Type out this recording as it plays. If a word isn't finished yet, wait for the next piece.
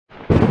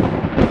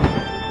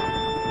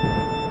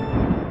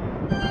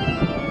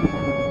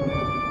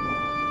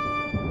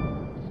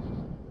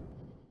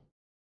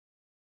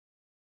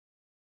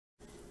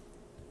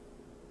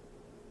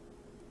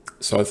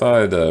So I thought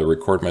I'd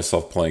record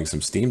myself playing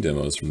some Steam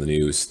demos from the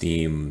new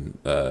Steam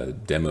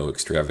demo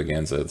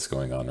extravaganza that's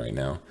going on right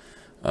now.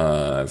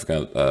 I've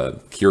got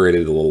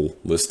curated a little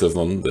list of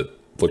them that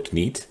looked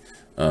neat,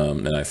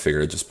 and I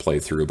figured I'd just play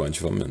through a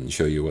bunch of them and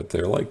show you what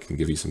they're like and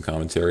give you some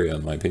commentary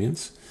on my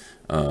opinions,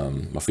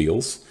 my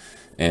feels,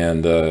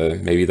 and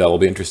maybe that'll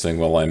be interesting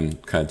while I'm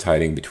kind of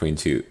tiding between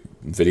two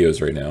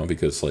videos right now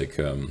because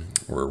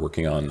we're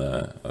working on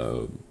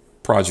a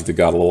project that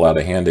got a little out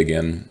of hand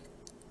again.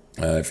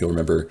 If you'll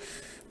remember,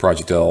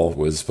 Project L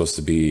was supposed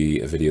to be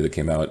a video that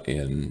came out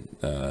in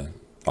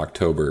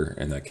October,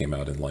 and that came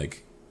out in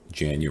like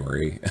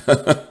January.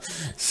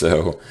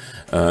 So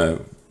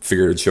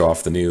figured I'd show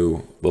off the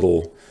new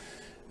little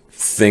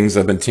things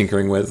I've been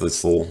tinkering with.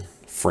 This little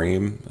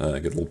frame,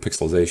 get a little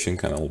pixelization,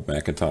 kind of old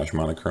Macintosh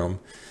monochrome.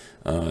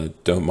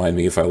 Don't mind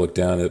me if I look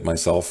down at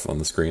myself on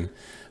the screen.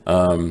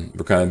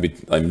 We're kind of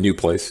a new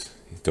place.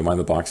 Don't mind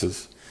the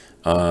boxes.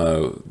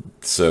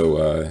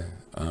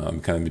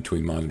 I'm kind of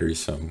between monitors,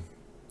 so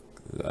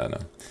I don't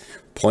know,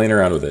 playing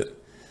around with it.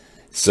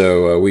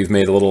 So we've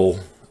made a little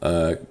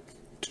kind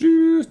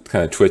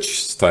of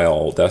Twitch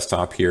style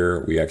desktop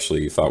here. We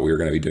actually thought we were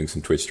going to be doing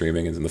some Twitch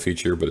streaming in the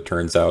future, but it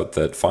turns out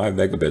that 5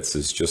 megabits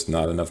is just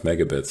not enough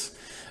megabits.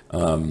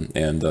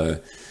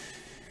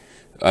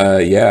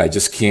 Yeah, I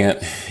just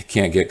can't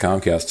get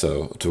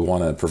Comcast to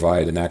want to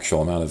provide an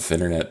actual amount of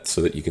internet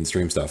so that you can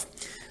stream stuff.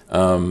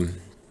 All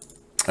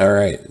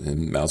right, the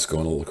mouse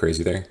going a little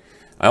crazy there.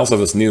 I also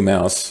have this new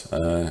mouse. I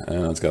don't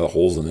know, it's got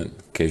holes in it.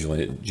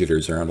 Occasionally it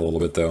jitters around a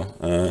little bit though.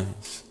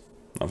 It's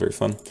not very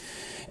fun.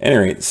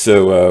 Anyway,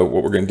 so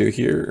what we're going to do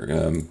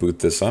here, boot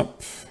this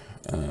up.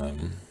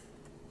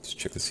 Let's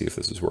check to see if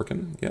this is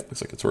working. Yeah,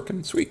 looks like it's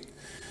working. Sweet.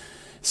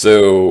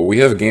 So we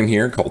have a game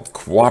here called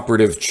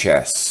Cooperative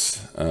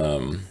Chess.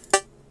 The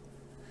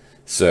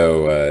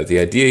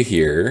idea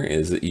here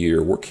is that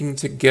you're working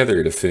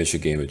together to finish a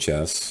game of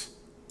chess.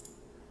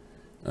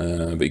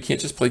 But you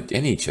can't just play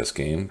any chess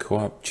game.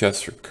 Co-op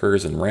chess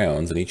occurs in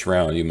rounds. In each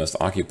round, you must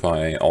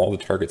occupy all the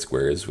target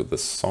squares with a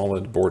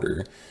solid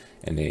border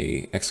and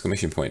a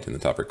exclamation point in the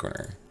top right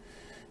corner.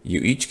 You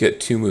each get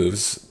 2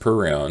 moves per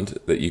round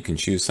that you can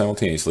choose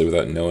simultaneously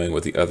without knowing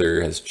what the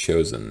other has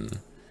chosen.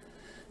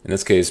 In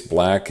this case,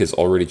 black has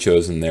already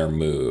chosen their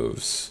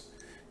moves.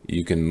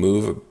 You can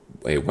move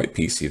a white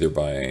piece either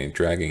by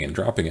dragging and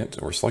dropping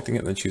it or selecting it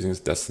and then choosing its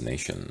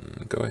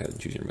destination. Go ahead and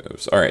choose your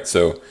moves. All right,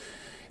 so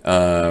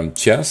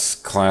chess,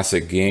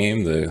 classic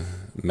game. The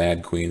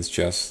Mad Queen's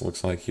chess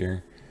looks like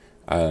here.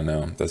 I don't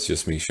know. That's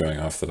just me showing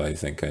off that I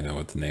think I know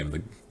what the name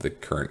of the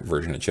current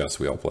version of chess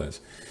we all play is.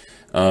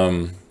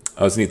 I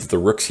was neat that the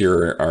rooks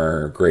here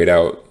are grayed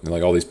out.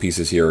 Like all these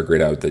pieces here are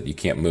grayed out that you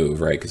can't move,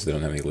 right? Because they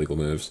don't have any legal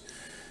moves.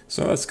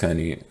 So that's kind of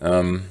neat.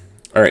 All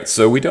right,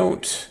 so we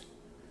don't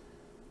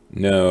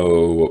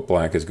know what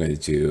black is going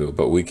to do,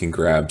 but we can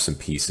grab some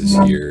pieces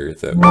here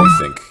that we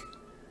think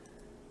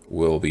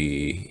will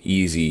be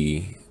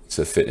easy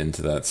to fit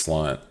into that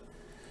slot.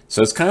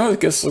 So it's kind of, I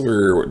guess, what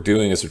we're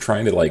doing is we're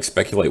trying to like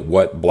speculate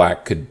what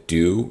black could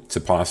do to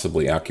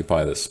possibly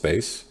occupy this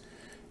space,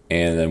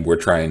 and then we're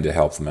trying to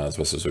help them out as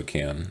best as we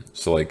can.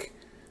 So like,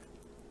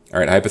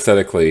 all right,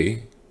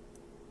 hypothetically,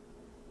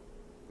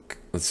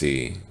 let's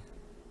see,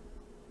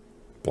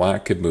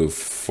 black could move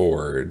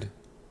forward,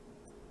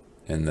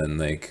 and then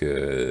they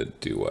could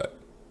do what?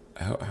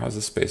 How's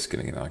the space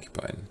getting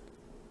occupied?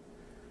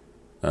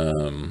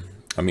 I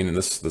mean,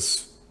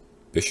 this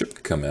bishop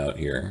could come out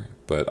here,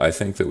 but I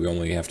think that we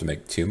only have to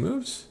make 2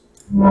 moves.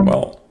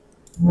 Well,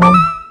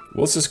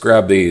 let's just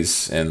grab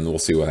these and we'll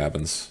see what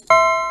happens.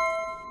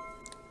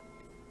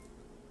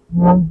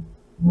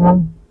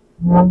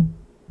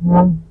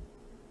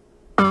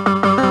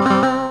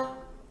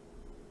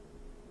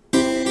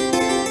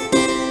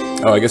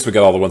 Oh, I guess we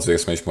got all the ones with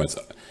exclamation points.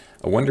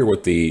 I wonder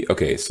what the...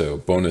 Okay, so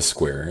bonus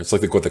square. It's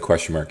like what the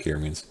question mark here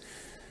means.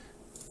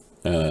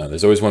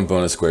 There's always one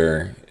bonus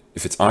square.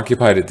 If it's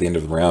occupied at the end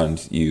of the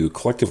round, you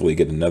collectively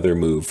get another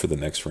move for the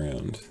next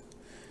round.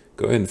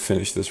 Go ahead and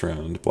finish this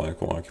round. Black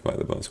will occupy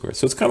the bonus square.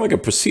 So it's kind of like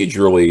a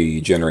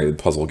procedurally generated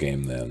puzzle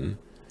game then.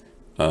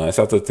 I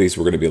thought that these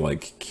were going to be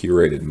like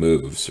curated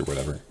moves or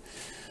whatever.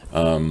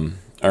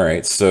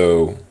 Alright,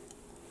 so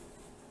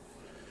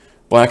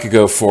black could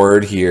go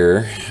forward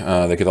here.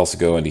 They could also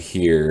go into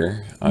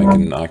here. I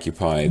can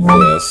occupy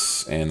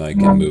this, and I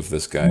can move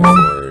this guy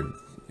forward.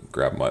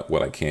 Grab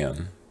what I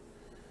can.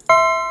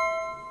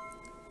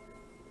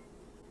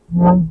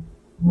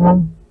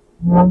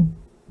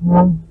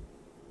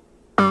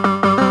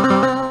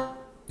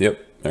 Yep,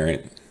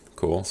 alright,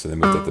 cool. So they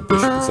moved up the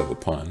bishop instead of the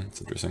pawn. It's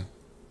interesting.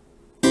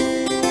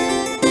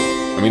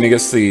 I mean, I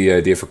guess the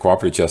idea for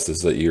cooperative chess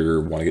is that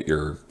you want to get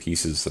your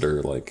pieces that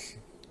are like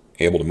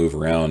able to move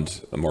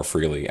around more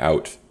freely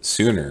out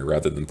sooner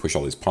rather than push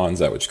all these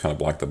pawns out, which kind of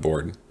block the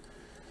board.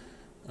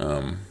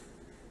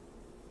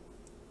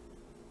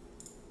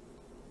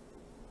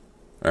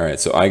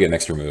 Alright, so I get an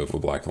extra move. Well,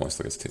 black only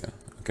still gets 2.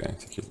 Okay,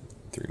 take your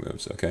 3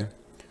 moves, okay.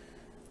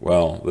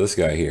 Well, this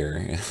guy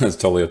here is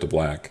totally up to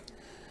black.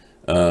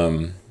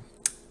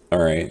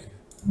 Alright.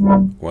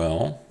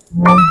 Well,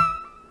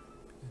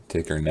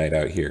 Take our knight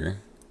out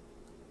here.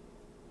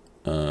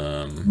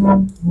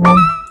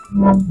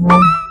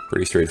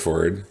 Pretty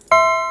straightforward.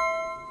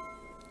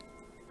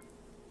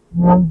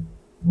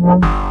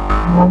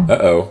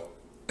 Uh-oh.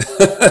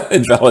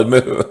 Invalid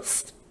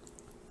move.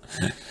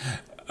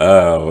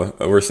 Oh,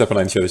 we're stepping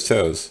on each other's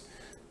toes.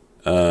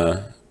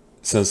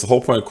 Since the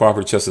whole point of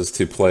cooperative chess is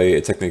to play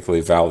a technically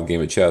valid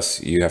game of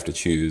chess, you have to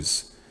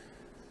choose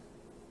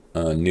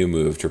a new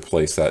move to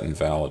replace that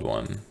invalid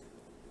one.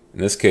 In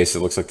this case,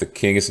 it looks like the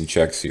king is in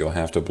check, so you'll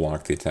have to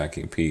block the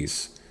attacking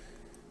piece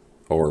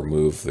or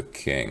move the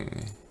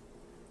king.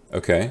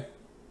 Okay.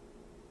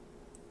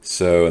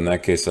 So in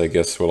that case, I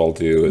guess what I'll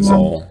do is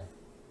I'll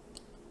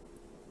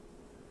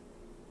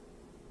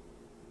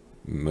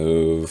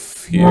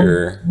move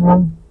here.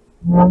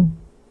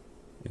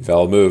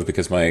 Invalid move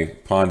because my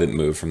pawn didn't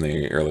move from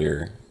the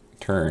earlier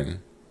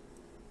turn.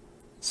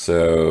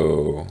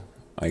 So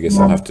I guess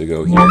I'll have to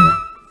go here.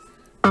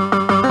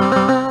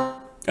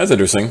 That's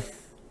interesting.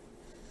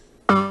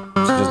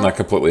 It's just not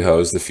completely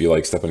hosed if you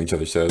like step on each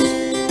other's toes.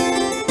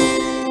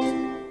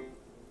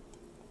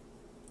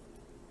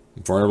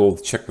 Vulnerable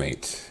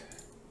checkmate.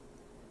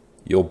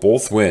 You'll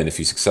both win if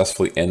you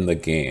successfully end the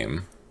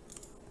game,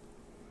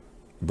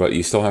 but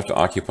you still have to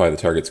occupy the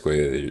target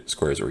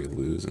squares or you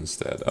lose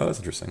instead. Oh, that's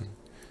interesting.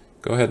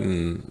 Go ahead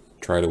and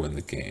try to win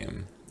the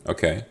game.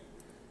 Okay.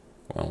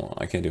 Well,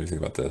 I can't do anything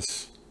about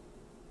this.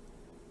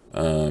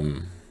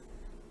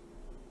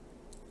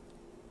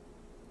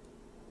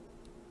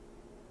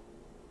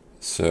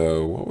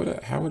 So what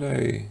would how would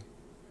I?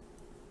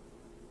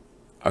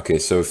 Okay,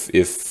 so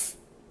if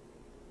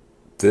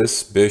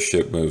this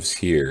bishop moves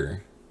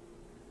here,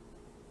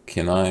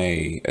 can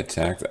I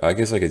attack? I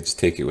guess I could just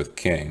take it with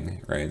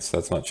king, right? So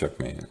that's not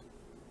checkmate.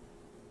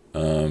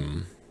 All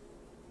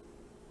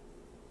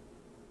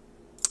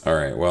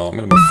right, well, I'm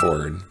gonna move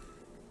forward.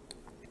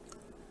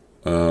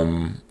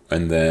 And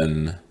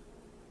then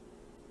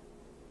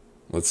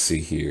let's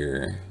see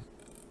here.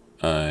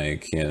 I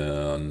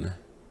can,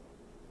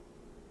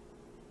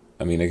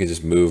 I mean, I could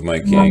just move my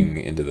king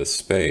into the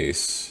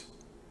space,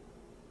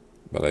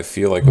 but I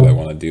feel like what I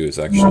want to do is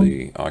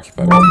actually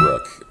occupy with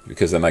rook,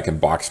 because then I can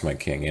box my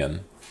king in.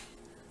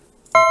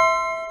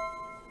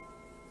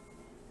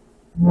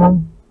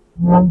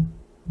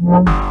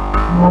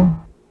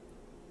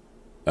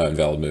 Oh,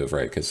 invalid move,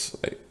 right? Because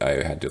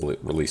I had to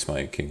release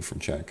my king from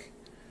check.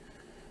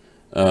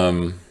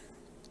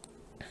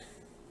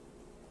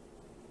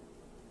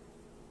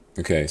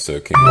 Okay, so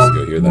king has to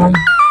go here then.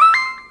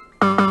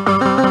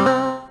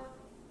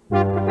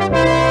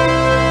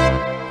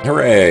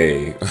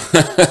 Hooray!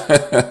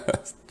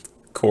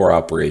 Core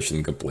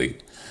operation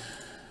complete.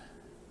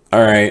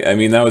 Alright, I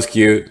mean, that was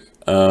cute.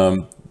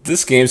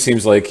 This game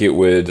seems like it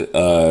would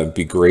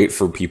be great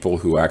for people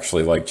who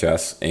actually like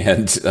chess,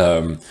 and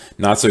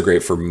not so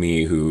great for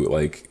me who,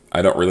 like,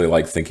 I don't really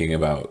like thinking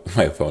about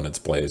my opponent's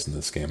plays in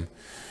this game.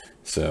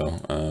 So,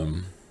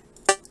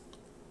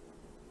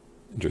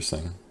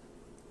 interesting.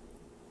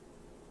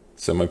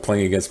 So am I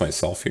playing against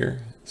myself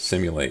here?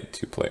 Simulate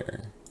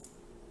two-player.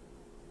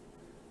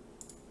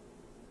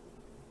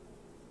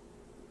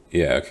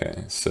 Yeah,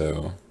 okay,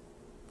 so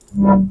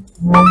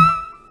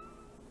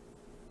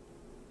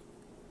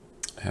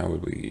how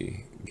would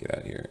we get out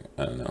of here?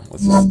 I don't know.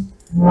 Let's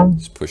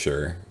just push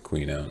our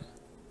queen out.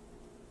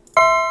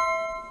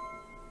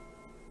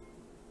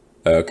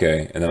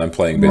 Okay, and then I'm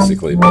playing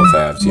basically both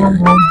halves here.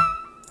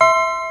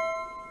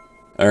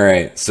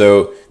 Alright,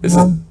 so this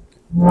is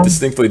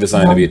distinctly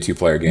designed to be a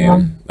two-player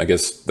game. I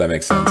guess that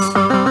makes sense.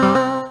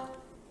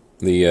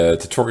 The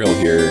tutorial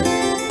here,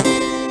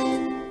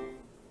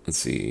 let's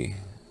see.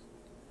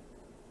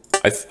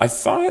 I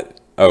thought,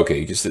 oh, okay,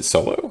 you just hit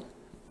solo?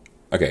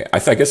 Okay, I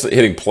guess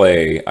hitting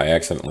play, I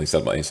accidentally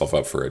set myself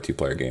up for a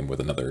two-player game with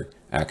another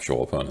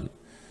actual opponent.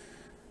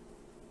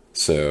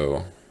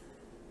 So,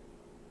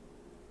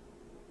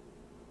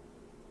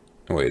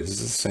 oh, wait, is this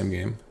the same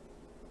game?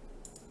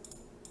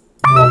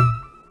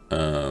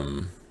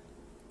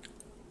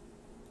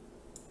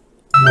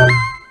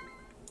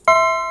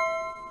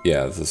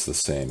 Yeah, this is the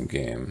same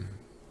game.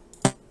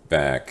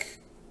 Back,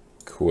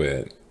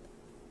 quit.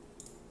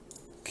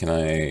 Can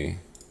I?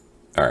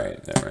 All right,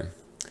 never mind.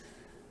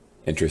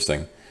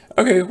 Interesting.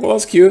 Okay, well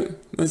that's cute.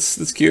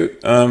 That's cute.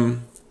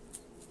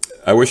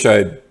 I wish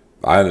I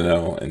don't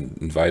know,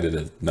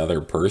 invited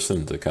another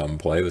person to come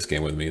play this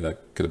game with me.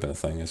 That could have been a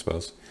thing, I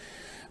suppose.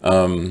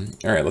 All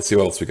right, let's see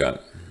what else we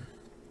got.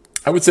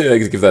 I would say I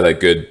could give that a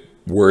good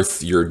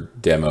worth your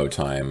demo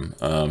time.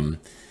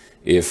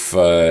 If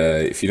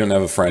you don't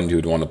have a friend who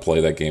would want to play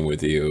that game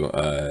with you,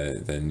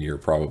 then you're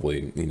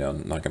probably,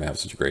 not going to have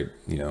such a great,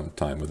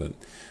 time with it.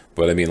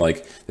 But I mean,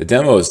 like, the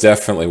demo is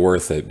definitely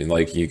worth it. And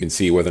like, you can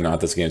see whether or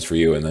not this game's for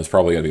you, and there's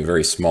probably going to be a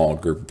very small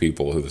group of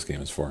people who this game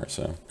is for.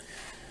 So,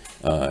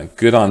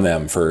 good on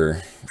them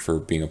for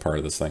being a part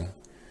of this thing.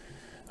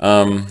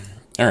 All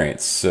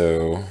right,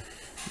 so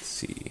let's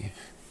see.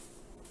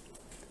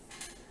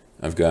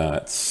 I've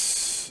got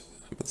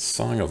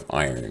Song of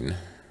Iron.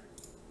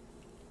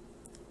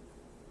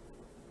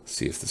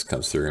 See if this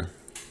comes through.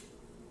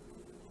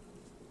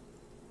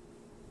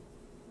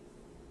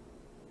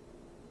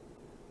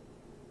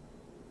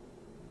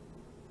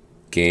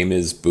 Game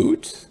is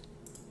boot.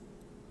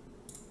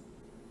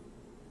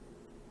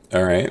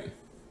 All right.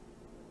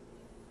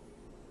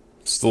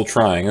 Still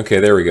trying.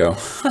 Okay, there we go.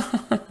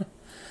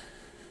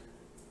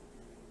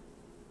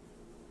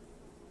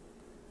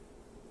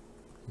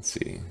 Let's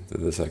see. Did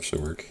this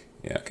actually work?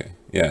 Yeah, okay.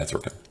 Yeah, it's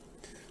working.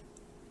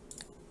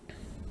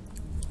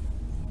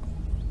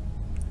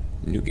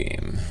 New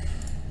game.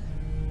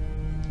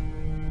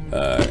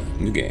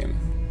 New game.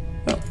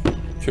 Oh,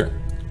 sure.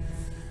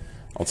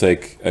 I'll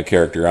take a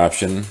character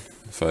option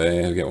if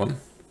I get one.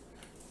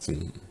 I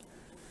don't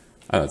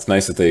know, it's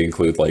nice that they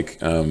include like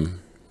 2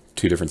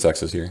 different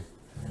sexes here,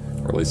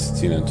 or at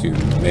least, you know, 2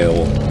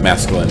 male,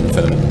 masculine,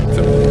 feminine.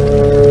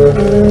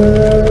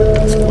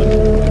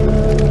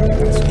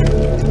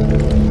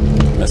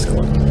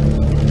 Masculine.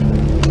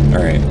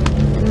 All right.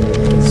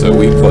 So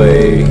we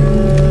play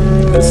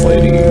this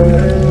lady.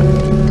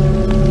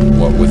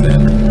 What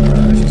within?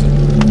 She's a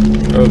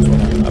rose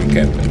one. I'm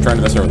trying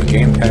to mess around with the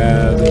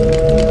gamepad.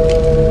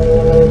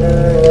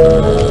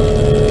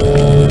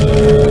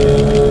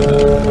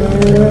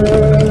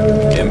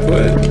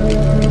 Input.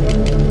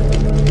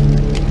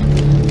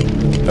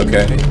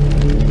 Okay.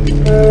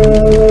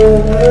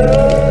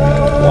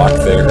 Lock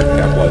there.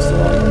 Capitalize the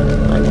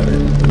wrong letter.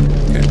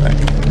 Okay, back.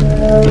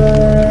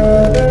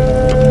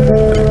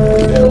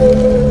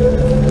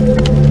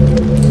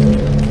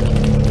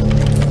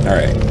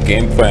 Alright,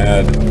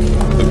 gamepad.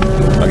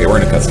 Okay, we're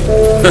in a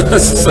cutscene.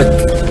 This is like...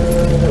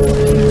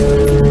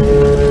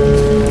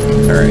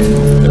 Alright,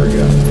 there we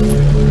go.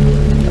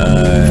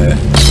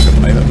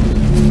 Item.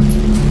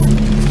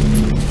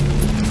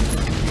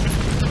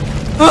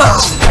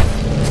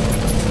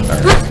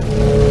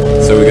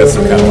 Alright. So we got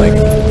some kind of like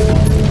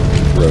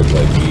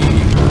roguelike-y,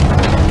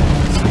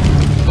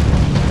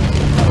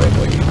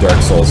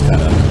 Dark Souls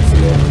kind of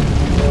feel.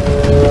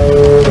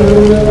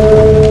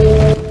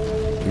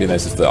 It'd be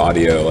nice if the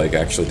audio like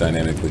actually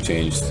dynamically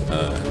changed in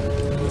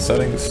the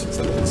settings. Is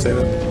that what they say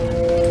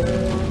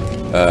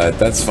that?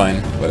 That's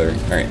fine. Whether.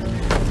 Alright.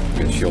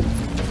 Good shield.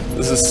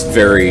 This is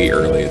very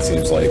early, it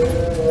seems like.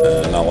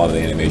 Not a lot of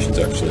the animation's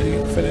actually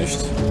finished.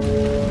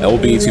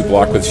 LB to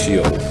block with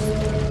shield.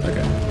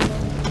 Okay.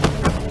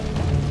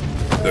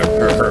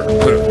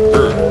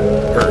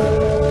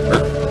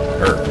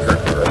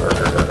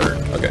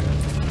 Okay.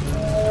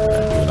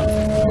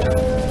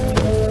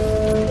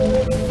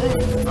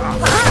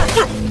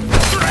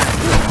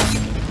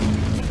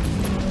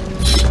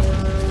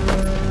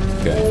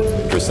 Okay.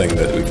 Interesting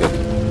that we could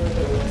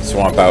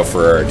swap out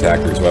for our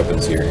attackers'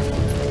 weapons here.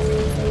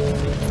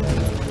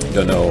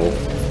 Don't know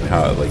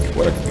how, like,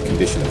 what the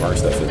condition of our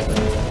stuff is.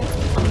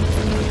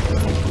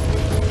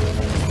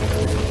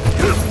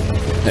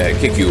 Hey,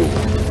 kick you.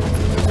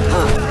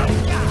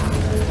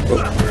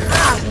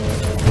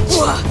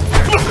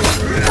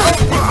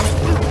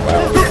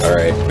 Wow.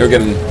 Alright. You're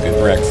getting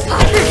wrecked.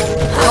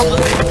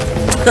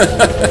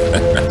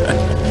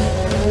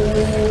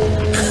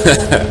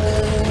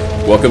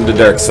 Welcome to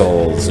Dark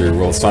Souls, or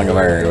World's Tongue of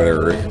Iron,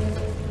 whatever.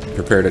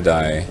 Prepare to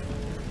die.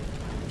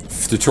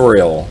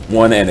 Tutorial.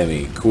 1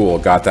 enemy. Cool,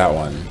 got that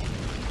one.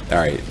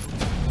 Alright.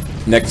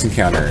 Next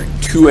encounter.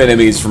 2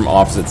 enemies from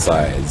opposite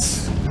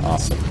sides.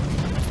 Awesome.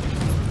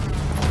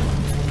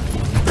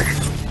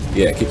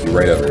 Yeah, kick you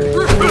right over.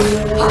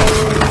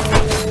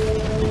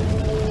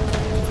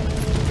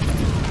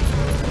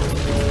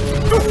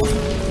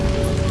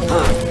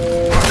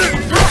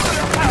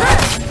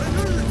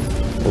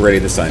 We're ready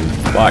this time.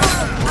 Block.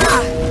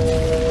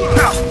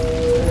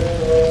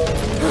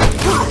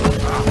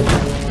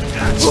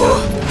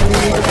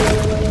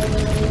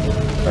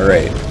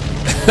 Alright.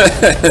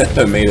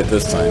 I made it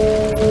this time.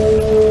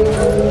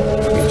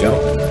 You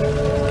jump.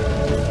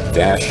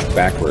 Dash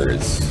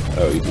backwards.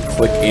 Oh, you can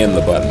click in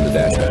the button to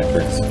dash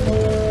backwards.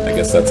 I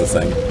guess that's a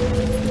thing.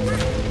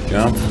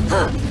 Jump.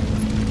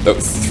 Oh,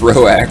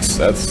 throw axe.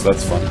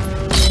 That's fun.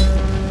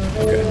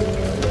 Okay.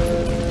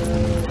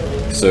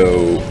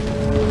 So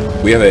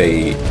we have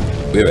a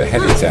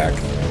heavy attack,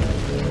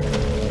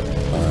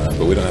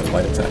 but we don't have a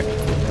light attack.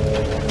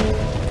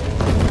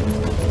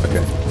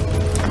 Okay.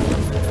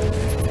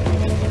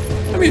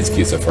 I mean, it's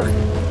cute so far.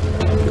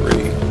 Get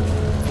ready.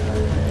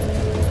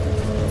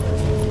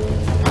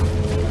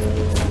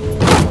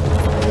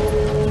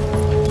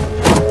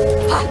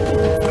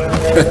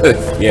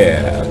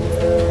 Yeah.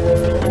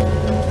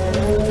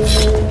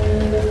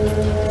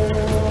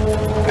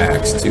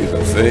 Axe to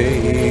the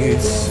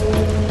face.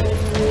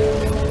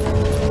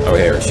 Oh,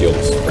 hey, our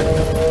shield's breaking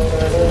up.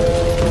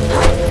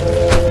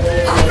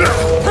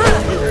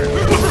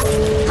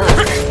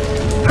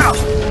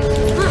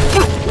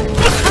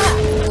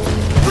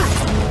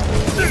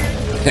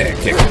 Hey,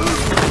 kick.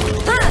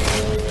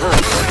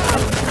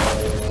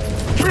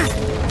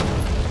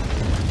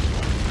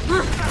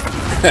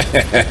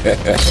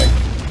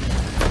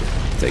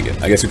 Take it.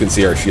 I guess we can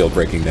see our shield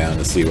breaking down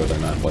to see whether or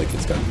not, like,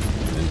 it's kind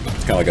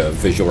of like a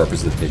visual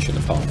representation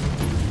of health.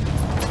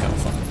 It's kind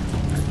of fun.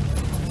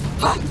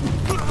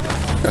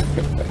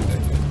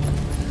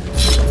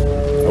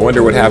 I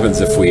wonder what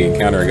happens if we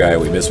encounter a guy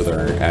we miss with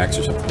our axe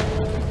or something.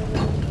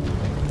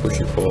 Push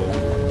and pull.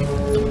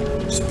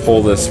 Just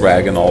pull this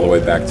wagon all the way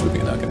back to the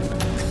beginning.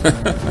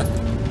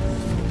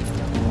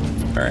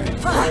 Alright.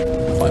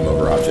 Climb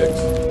over object.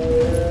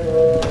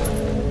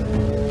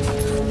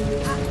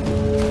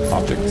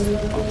 Object.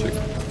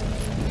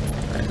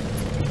 Alright.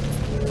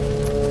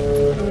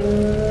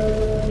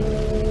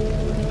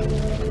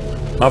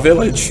 My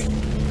village.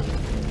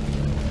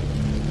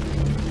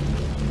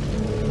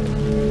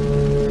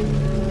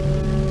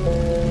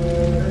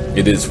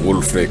 It is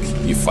Wolfric.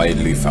 You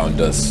finally found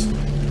us.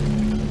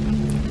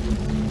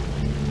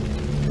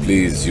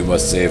 Please, you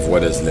must save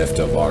what is left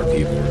of our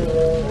people.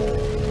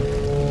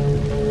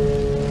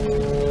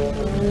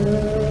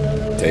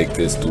 Take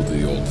this to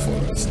the old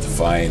forest.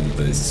 Find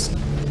this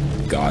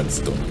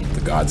Godstone.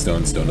 The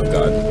Godstone, Stone of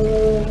God.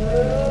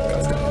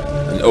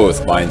 Godstone. An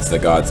oath binds the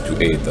gods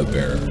to aid the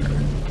bearer.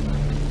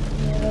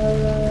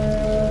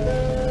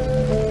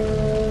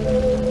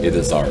 It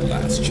is our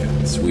last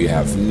chance. We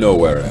have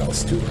nowhere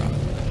else to run.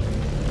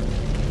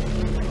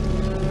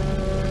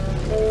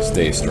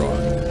 Stay strong.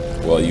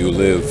 While you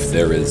live,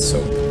 there is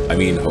hope. I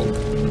mean hope.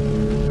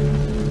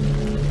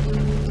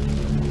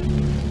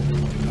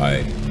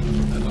 I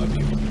love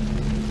you.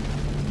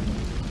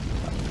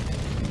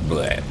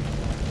 Bleh.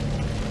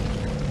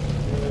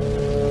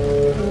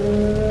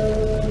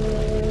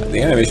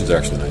 The animations are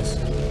actually nice.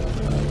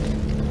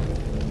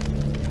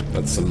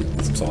 That's some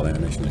solid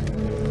animation there.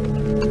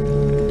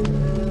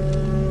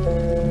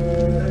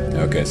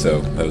 Okay, so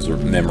that was a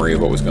memory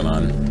of what was going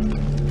on.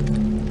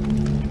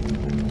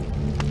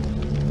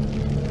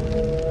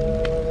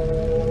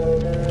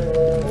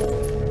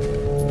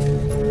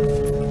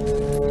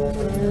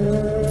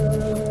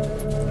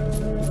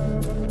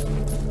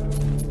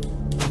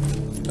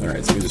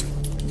 Alright, so we just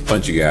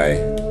punch a guy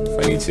if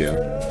I need to.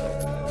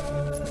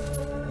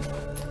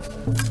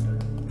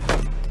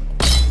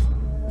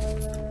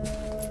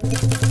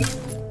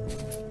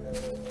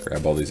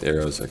 Grab all these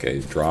arrows. Okay,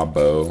 draw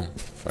bow,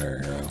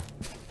 fire arrow.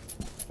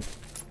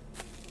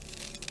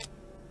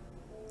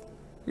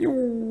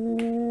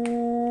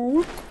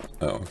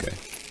 Oh, okay.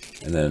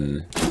 And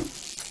then...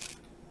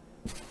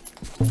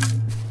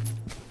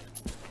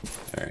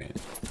 Alright.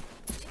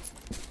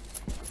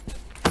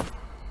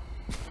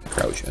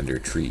 Crouch under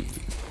tree.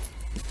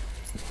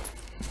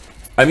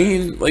 I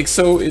mean, like,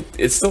 so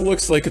it still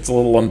looks like it's a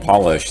little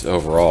unpolished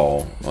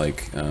overall.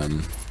 Like, I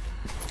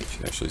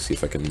should actually see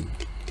if I can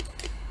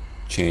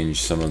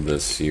change some of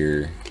this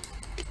here.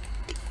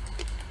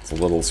 It's a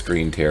little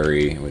screen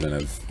teary. We don't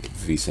have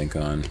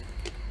VSync on.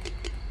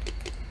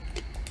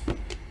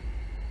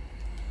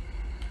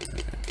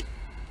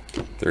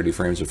 30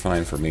 frames are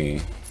fine for me.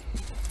 I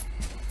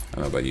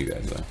don't know about you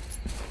guys though.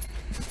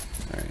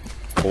 Alright.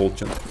 Hold,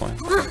 jump, climb.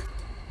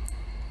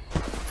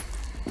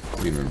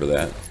 Remember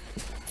that.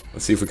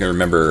 Let's see if we can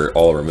remember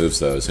all of our moves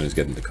though as soon as we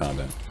get into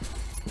combat.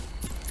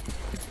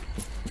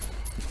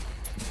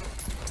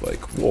 It's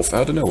like, wolf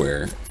out of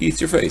nowhere.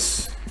 Eats your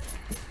face.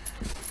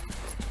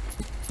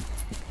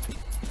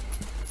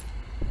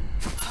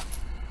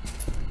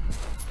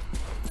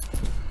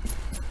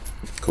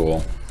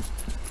 Cool.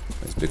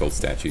 Those big old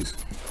statues.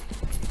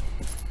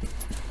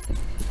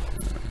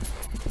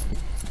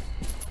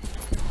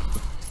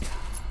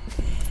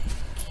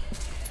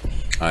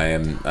 I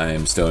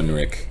am Stone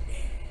Rick,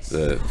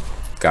 the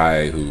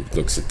guy who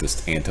looks at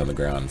this ant on the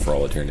ground for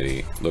all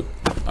eternity. Look,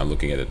 I'm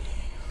looking at it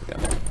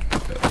down there.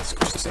 Let's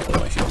squish this ant with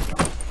my shield.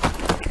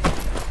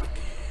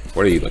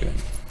 What are you looking at?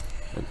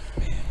 Oh,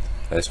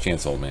 that's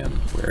Chance, old man.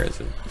 Where is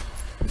it?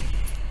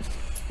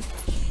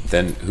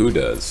 Then who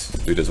does?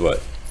 Who does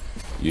what?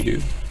 You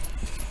do.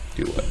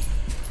 Do what?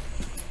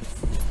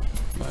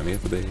 Remind me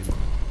of the babe.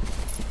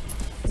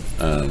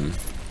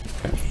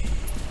 Okay.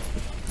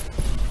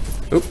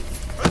 Oop.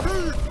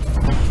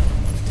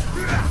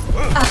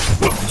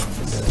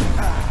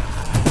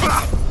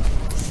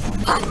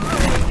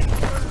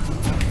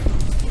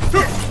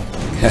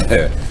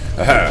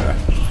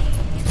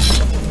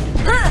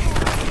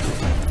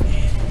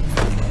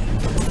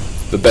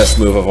 The best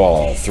move of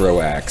all,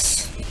 throw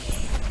axe.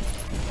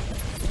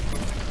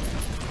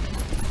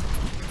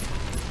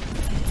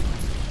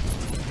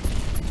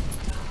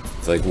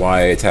 It's like,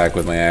 why attack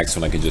with my axe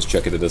when I can just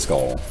chuck it at the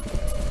skull?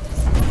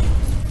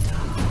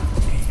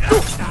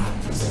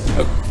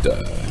 Oh,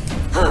 duh.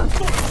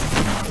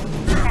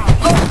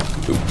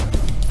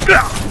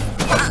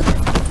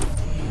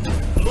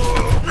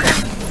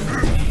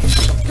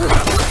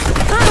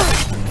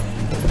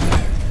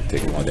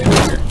 Taking a lot of damage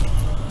here.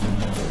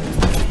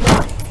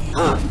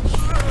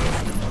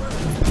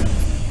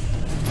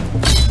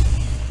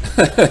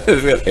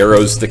 I've got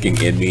arrows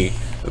sticking in me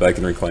that I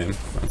can reclaim.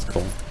 That's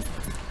cool.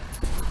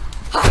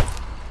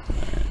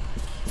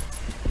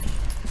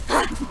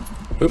 Right.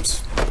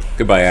 Oops.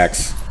 Goodbye,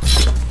 axe.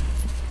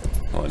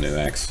 Oh, a new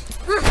axe.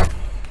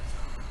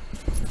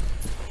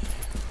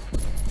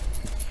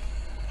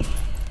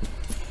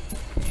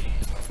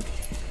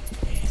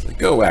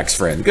 Go, axe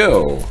friend,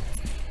 go!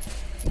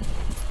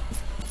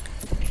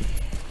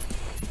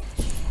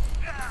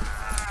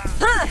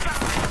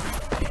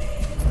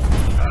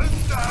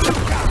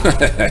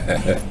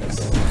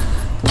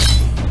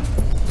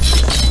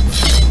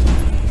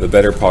 The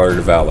better part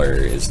of valor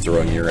is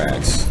throwing your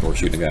axe or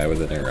shooting a guy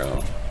with an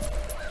arrow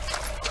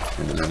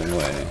and then running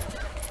away.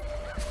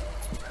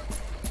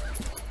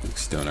 Big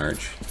stone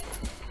arch.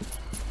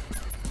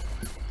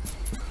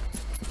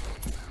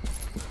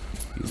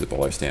 Use up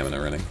all our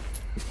stamina running.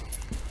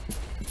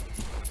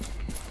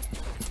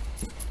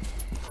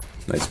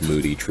 Nice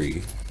moody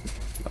tree.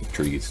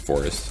 Trees,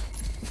 forest.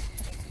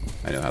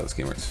 I know how this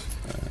game works.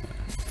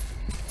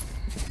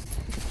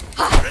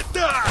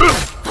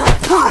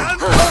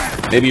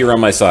 Maybe you're on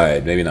my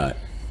side, maybe not.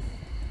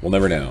 We'll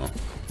never know.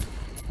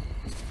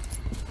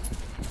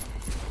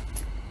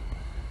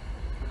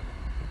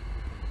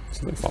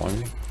 Somebody following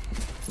me?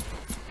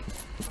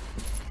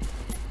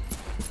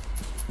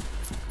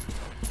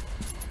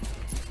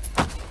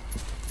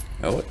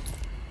 Oh, what?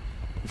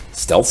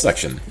 Stealth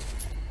section.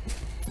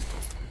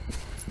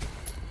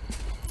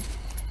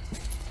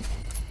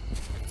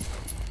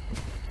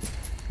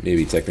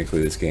 Maybe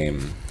technically this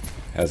game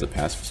has a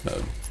pacifist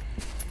mode.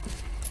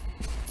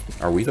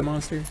 Are we the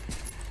monster? You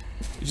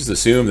just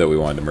assumed that we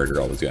wanted to murder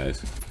all those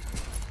guys.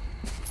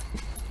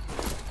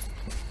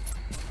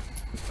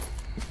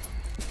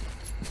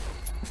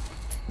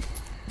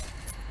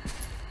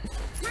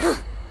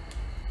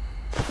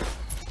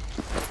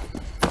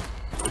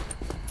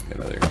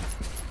 Another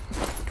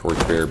torch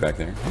bearer back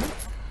there.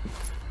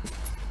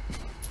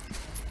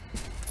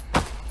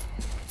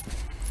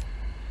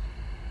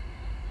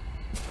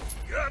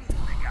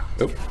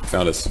 Oh,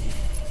 found us.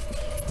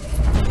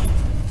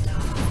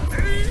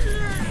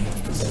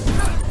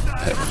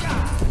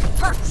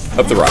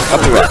 Up the rock, up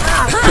the rock.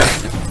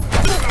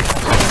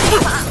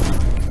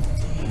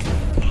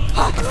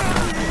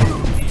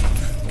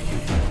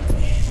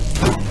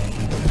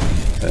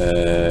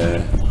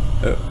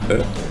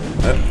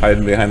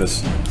 Hiding behind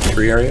this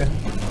tree, are you?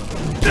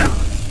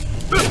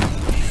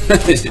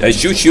 I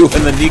shoot you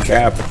in the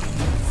kneecap.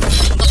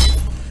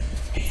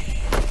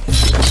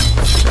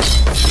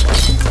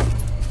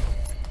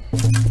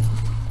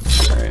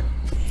 Alright.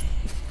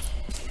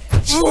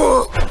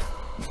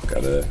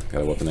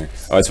 Got a weapon there.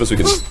 Oh, I suppose we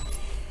could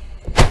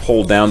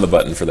hold down the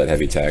button for that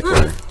heavy attack,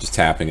 or just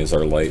tapping is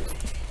our light.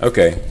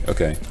 Okay,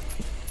 okay.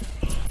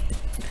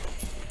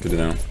 Good to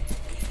know.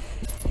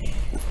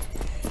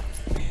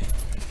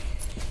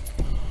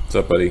 What's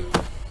up, buddy?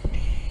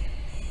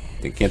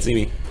 You can't see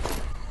me.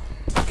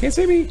 Can't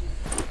see me.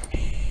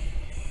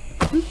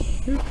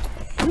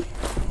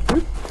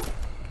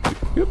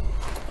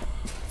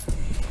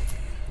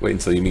 Wait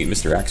until you meet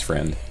Mr. Axe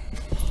Friend.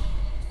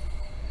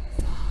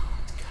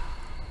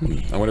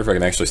 I wonder if I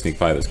can actually sneak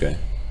by this guy.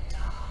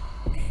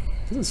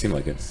 Doesn't seem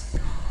like it.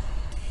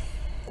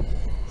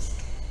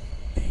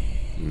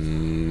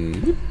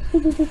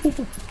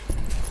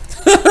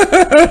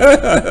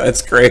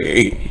 That's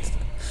great.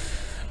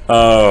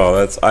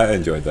 Oh, I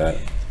enjoyed that.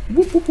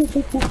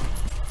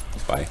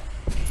 Bye.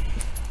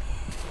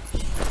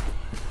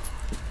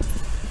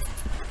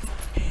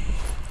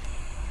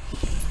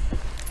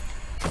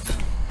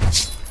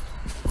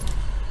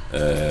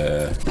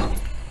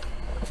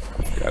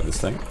 Grab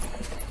this thing.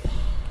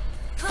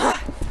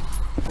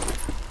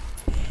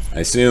 I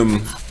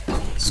assume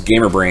this is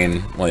gamer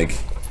brain, like,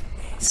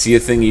 see a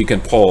thing you can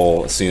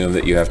pull, assume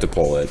that you have to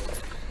pull it.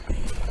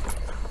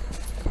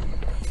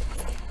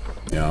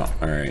 Yeah,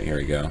 alright, here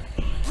we go.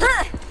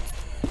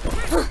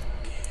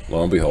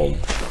 Lo and behold.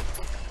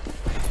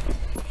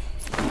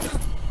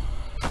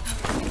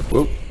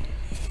 Whoop.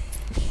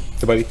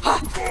 Hey, buddy.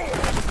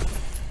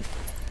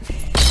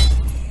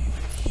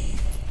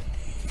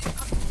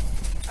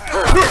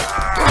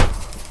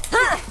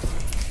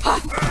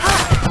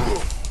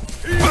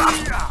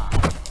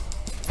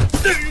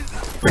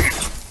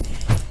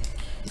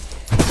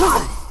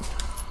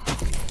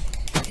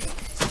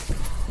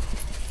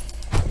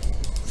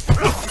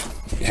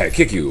 Yeah,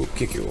 kick you,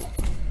 kick you.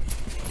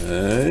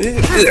 Alright.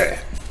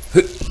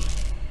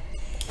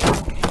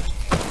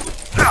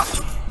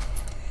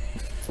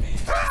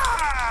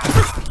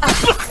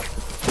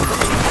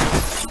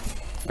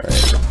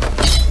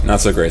 Not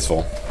so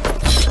graceful.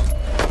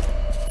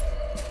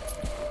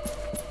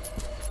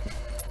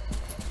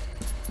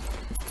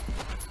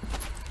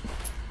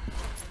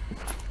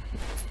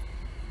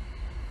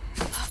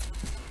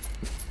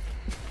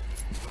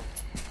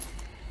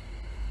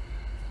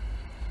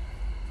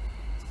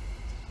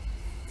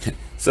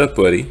 What's up,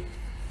 buddy?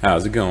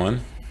 How's it going?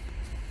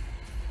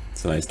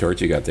 It's a nice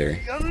torch you got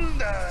there.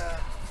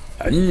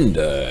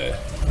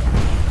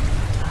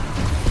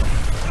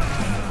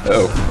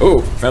 Oh,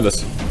 oh, found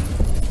us.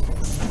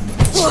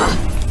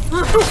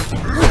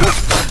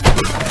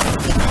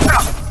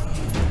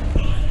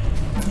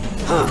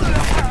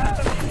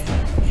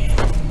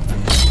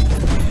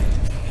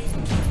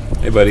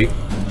 Hey, buddy.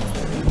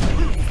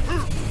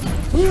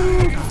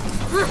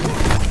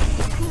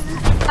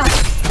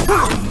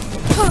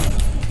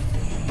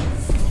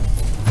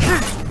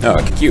 Oh,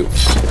 I kick you.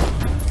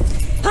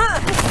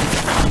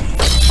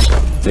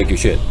 Take your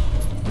shit.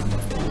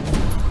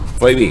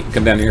 Fight me.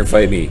 Come down here and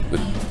fight me with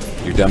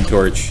your dumb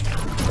torch.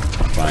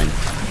 Fine.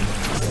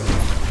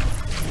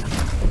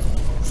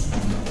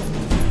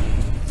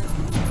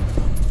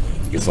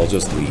 guess I'll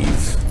just leave.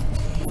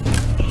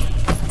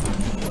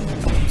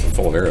 It's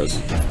full of arrows.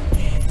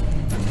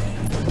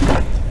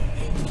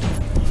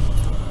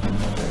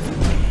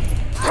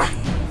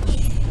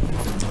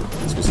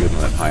 Supposed to get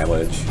on that high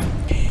ledge.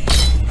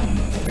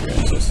 Okay,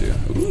 I'm supposed to.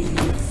 Ooh.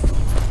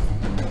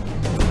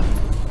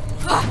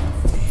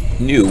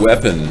 New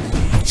weapon.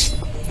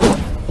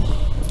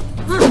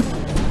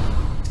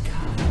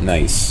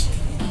 Nice.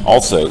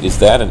 Also, is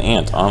that an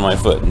ant on my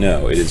foot?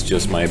 No, it is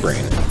just my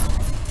brain.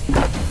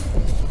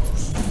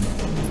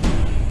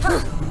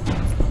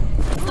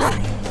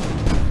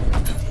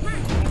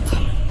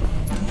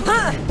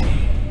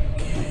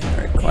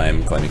 Alright,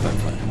 climb.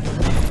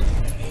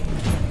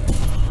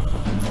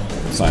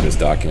 Signed this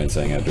document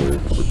saying I have to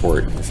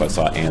report if I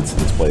saw ants in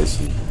this place.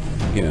 And,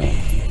 you know,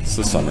 it's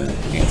the summer.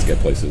 Ants get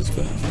places,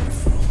 but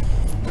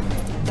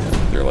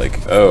they're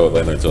like, oh,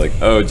 landlords are like,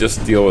 oh,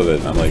 just deal with it.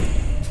 And I'm like,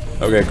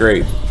 okay,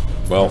 great.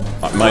 Well,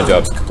 my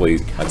job's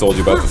complete. I told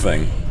you about the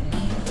thing.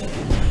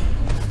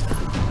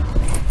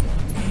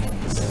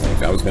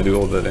 Like, I was gonna do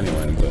all of that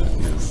anyway, but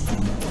you know.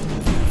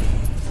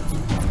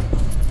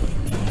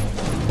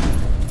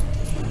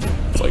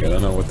 It's like I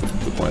don't know what the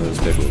point of this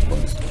paperless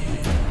was.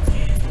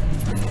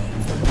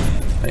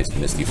 Nice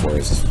misty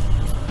forest.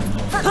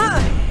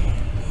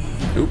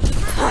 Oop.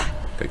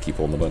 Gotta keep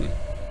holding the button.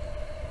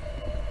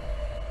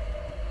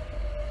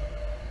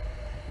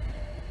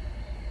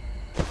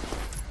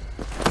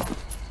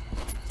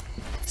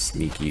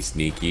 Sneaky,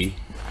 sneaky.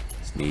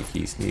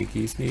 Sneaky,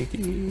 sneaky, sneaky.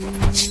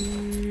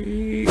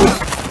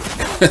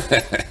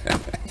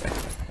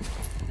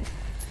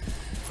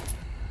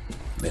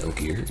 Metal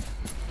Gear.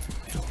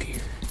 Metal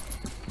Gear.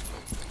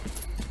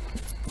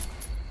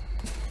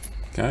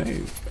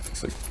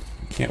 It's like,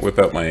 I can't whip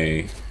out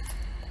my...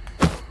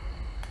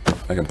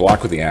 I can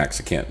block with the axe,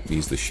 I can't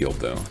use the shield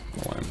though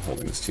while I'm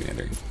holding this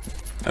two-hander.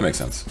 That makes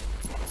sense.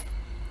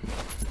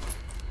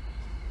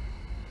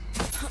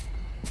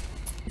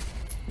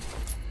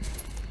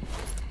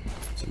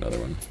 Another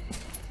one.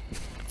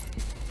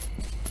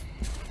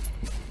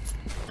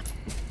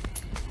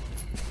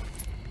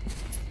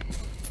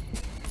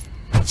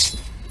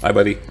 Hi,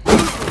 buddy.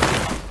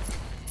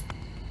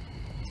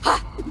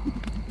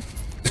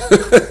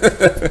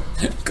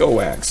 Go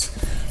wax.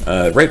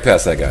 Right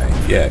past that guy.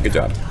 Yeah, good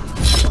job.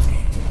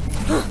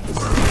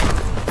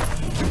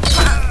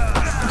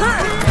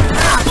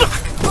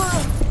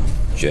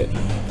 Shit.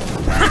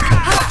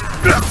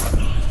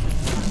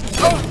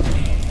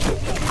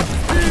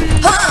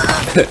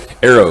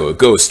 Arrow,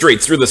 go straight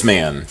through this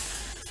man.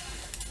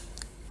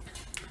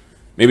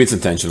 Maybe it's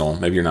intentional.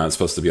 Maybe you're not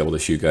supposed to be able to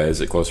shoot guys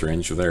at close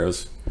range with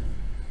arrows.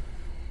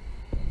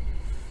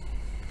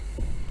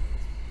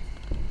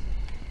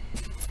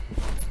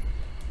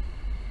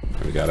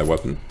 Have we got a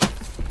weapon?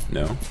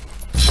 No?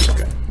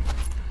 Okay.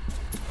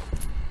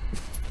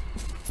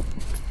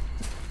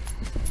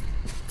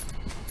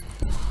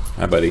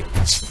 Hi, buddy.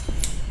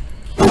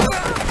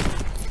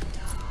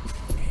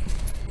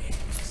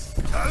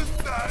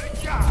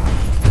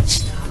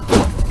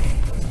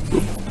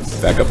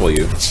 Back up, will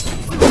you?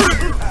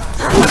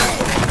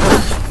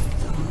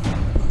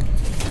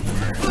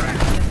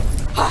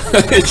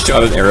 It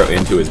shot an arrow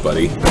into his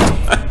buddy.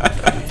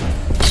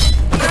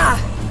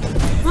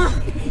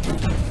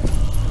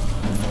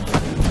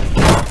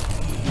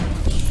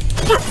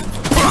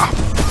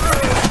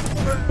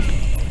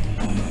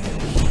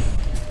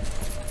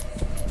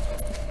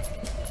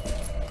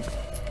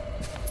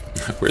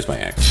 Where's my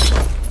axe?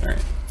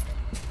 Alright.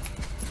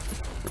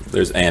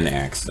 There's an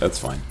axe. That's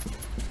fine.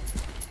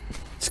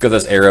 Just got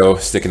this arrow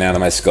sticking out of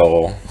my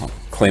skull. I'll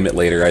claim it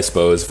later, I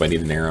suppose, if I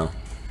need an arrow.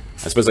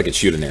 I suppose I could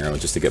shoot an arrow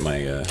just to get my,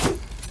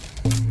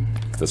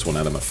 this one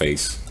out of my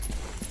face.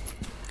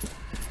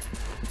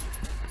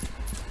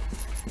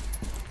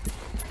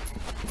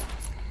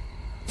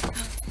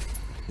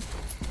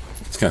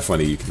 It's kind of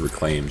funny, you can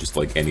reclaim just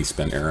like any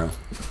spent arrow.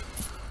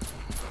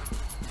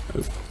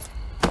 Oop.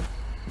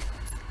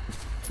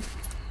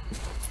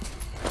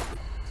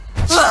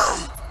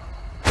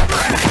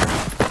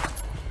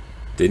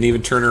 Didn't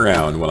even turn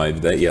around when I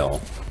did that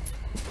yell.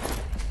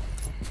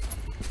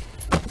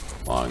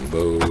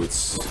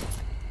 Longboats.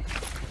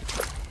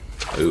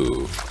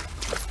 Ooh.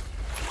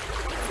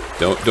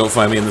 Don't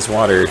find me in this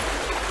water.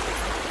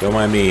 Don't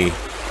mind me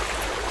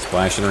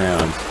splashing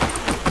around.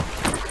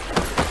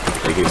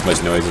 Making as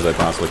much noise as I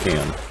possibly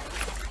can.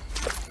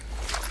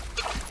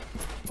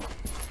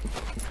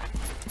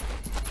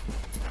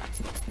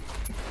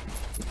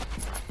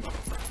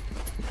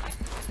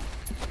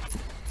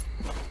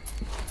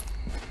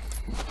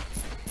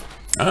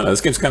 I don't know,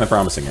 this game's kind of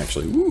promising,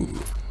 actually. Ooh.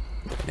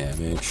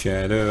 Dynamic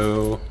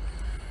shadow.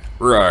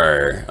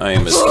 Rawr, I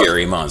am a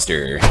scary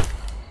monster.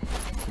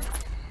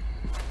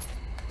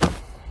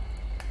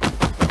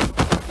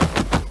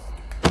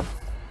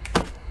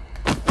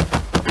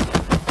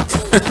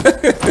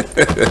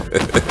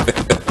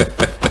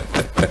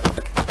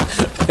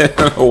 I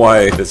don't know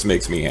why this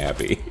makes me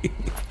happy.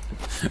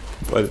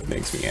 But it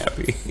makes me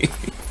happy.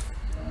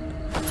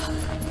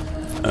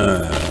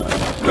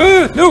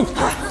 No!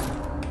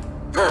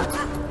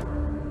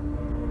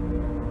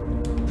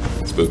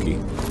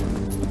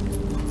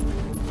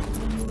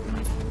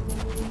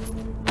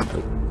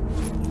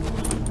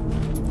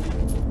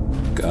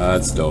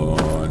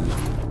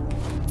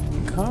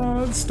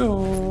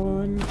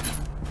 Godstone.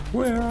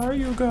 Where are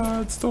you,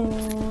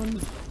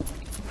 Godstone?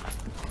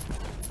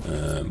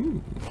 I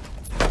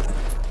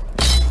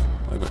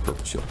like my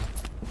purple shield.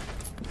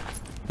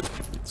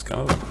 It's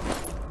kind of...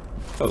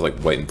 Sounds like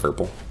white and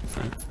purple.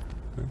 Right?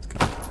 It's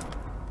kind of...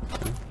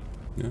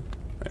 Yeah.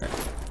 Alright.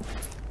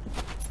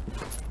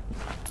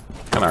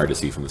 Kind of hard to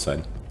see from the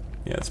side.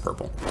 Yeah, it's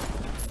purple.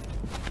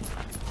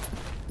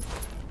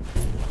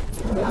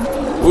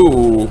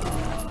 Ooh!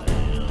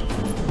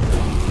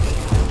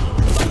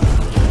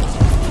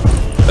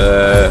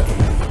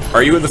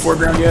 Are you in the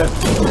foreground yet?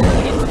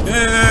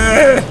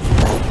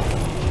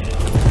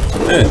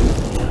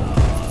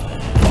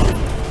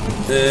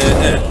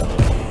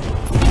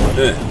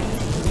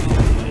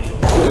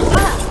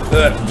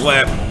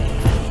 Blap.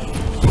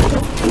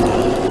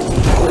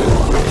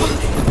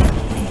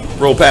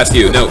 Roll past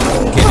you. No,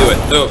 can't do it.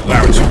 No,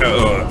 ouch.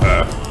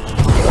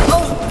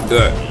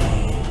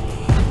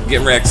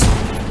 Getting wrecked.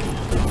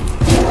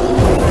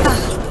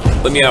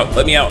 Let me out.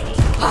 Let me out.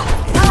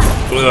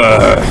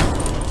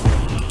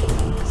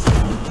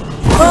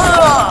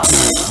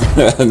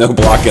 No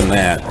blocking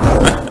that.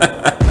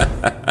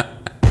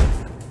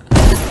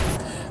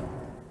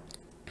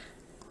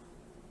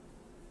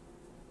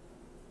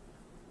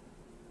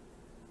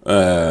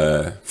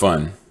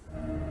 Fun.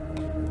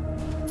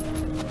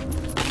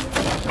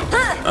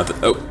 Not the,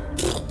 oh,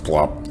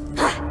 plop.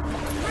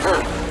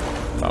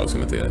 Thought I was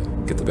gonna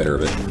get the better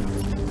of it.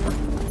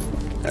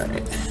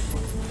 Alright.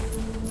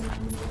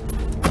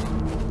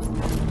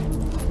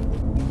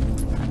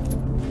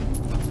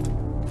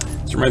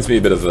 This reminds me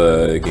a bit of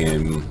a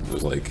game. It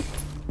was like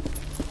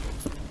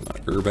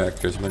not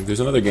Urbeck or something.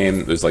 There's another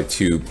game. There's like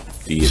 2D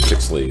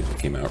pixely that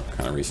came out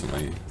kind of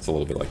recently. It's a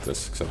little bit like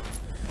this, except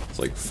it's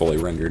like fully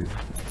rendered.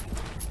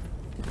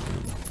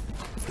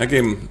 That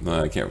game,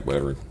 I can't.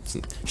 Whatever.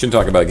 Shouldn't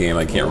talk about a game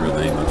I can't remember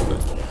the name of.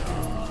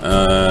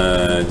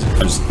 But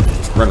I'm just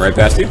run right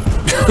past you.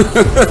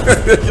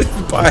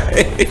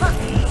 Bye.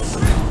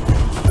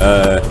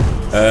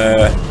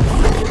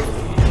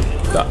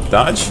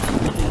 Dodge.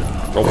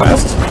 Roll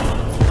past.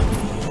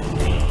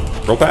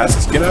 Roll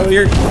past. Get out of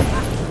here.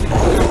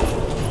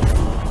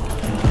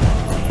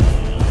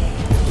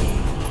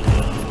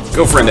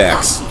 Go, friend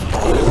axe.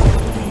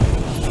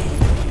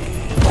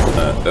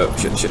 Oh,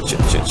 shit. Just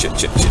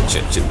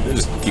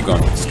keep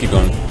going. Just keep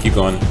going. Keep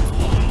going.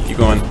 Keep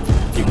going.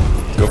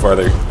 Go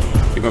farther.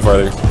 Keep going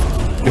farther.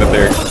 Get up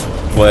there.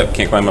 Flip.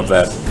 Can't climb up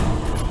that.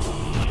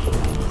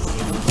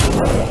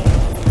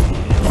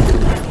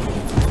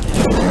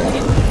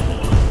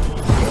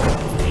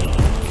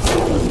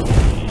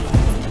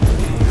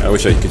 I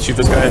wish I could shoot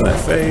this guy in the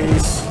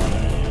face.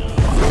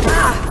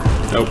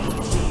 Nope.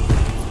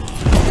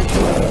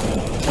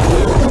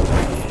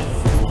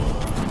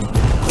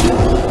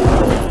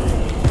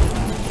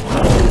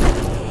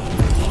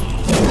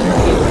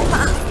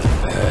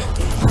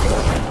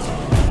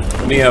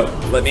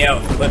 Let me out.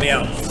 Let me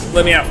out.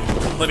 Let me out. Let me out.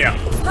 Let me out.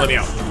 Let me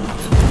out.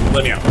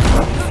 Let me out.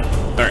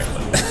 Alright.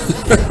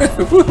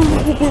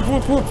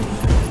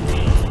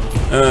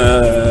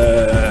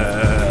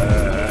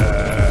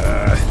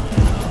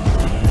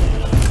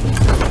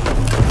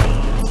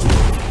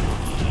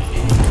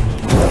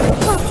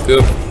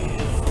 Oop.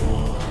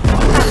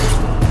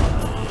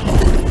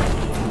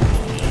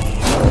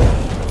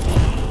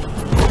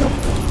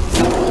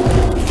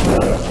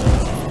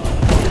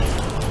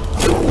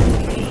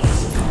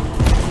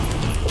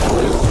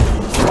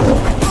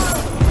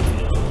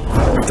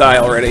 Die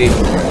already.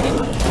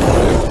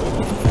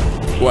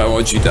 Why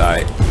won't you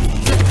die?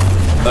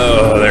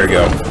 Oh, there we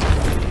go.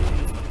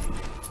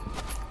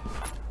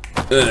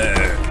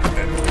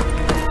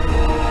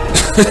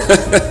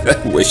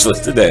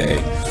 Wishlist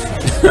today.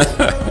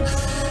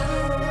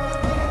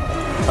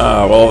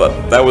 Well,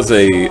 that was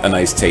a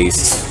nice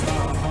taste.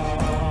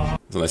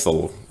 It's a nice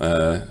little,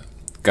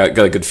 got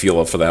a good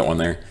feel for that one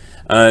there.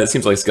 It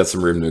seems like it's got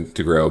some room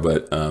to grow,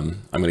 but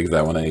I'm gonna give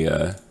that one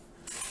a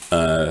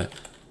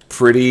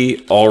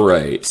pretty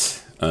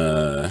alright.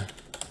 I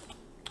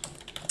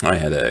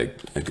had a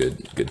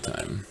good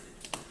time.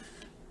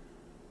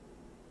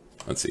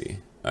 Let's see.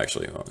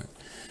 Actually,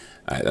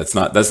 that's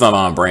not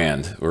on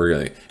brand. We're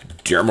gonna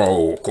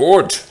demo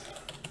good.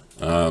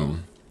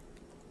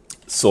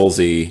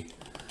 Soulsy.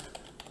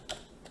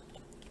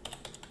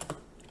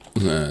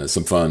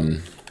 Some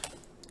fun.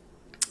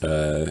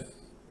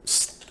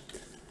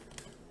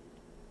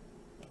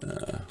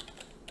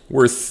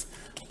 Worth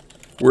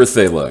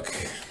a look.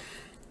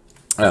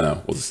 I don't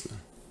know. We'll just.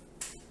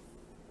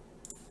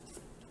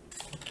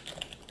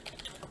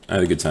 I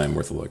had a good time.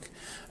 Worth a look.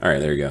 All right,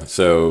 there you go.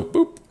 So,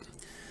 boop.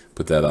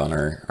 Put that on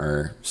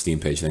our Steam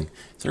page thing.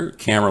 Is our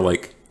camera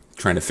like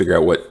trying to figure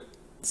out what,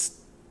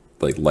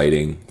 like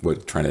lighting?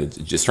 Trying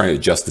to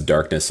adjust the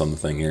darkness on the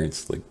thing here?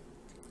 It's like,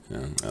 I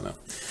don't know.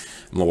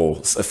 I'm a little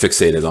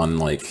fixated on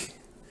like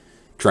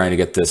trying to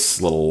get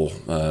this little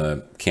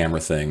camera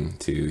thing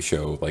to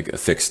show like a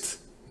fixed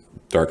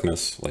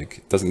darkness. Like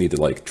it doesn't need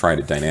to like try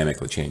to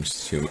dynamically change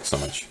so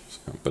much,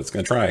 but it's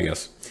gonna try, I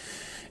guess.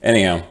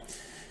 Anyhow,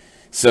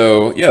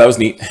 So yeah, that was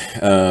neat.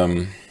 All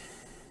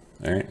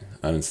right,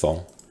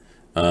 uninstall.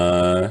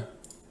 I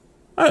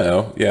don't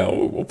know. Yeah,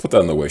 we'll put that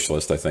on the wish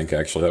list. I think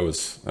actually that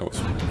was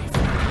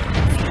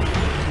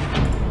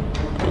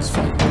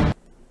fun.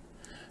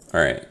 All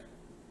right,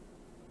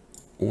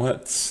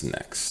 what's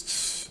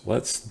next?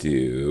 Let's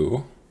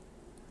do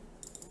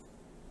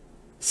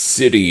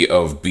City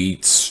of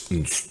Beats.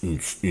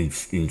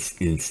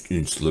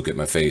 Look at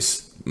my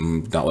face.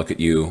 Not look at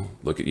you.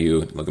 Look at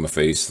you. Look at my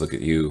face. Look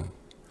at you.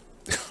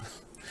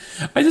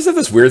 I just have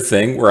this weird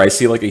thing where I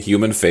see like a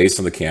human face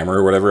on the camera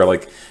or whatever.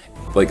 Like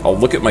I'll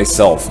look at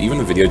myself. Even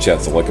in video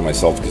chats, I'll look at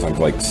myself because I'm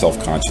like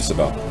self-conscious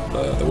about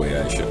the way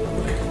I should,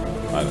 like,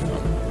 I don't know,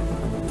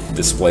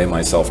 display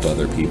myself to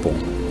other people.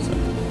 So.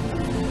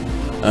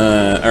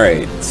 All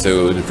right.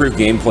 So to improve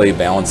gameplay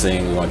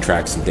balancing, we want to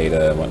track some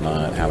data,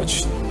 whatnot,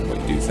 what you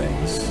do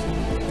things,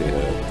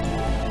 data,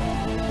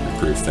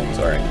 improve things.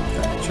 All right,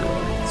 sure.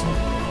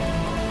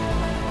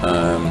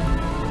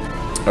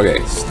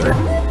 Okay, start.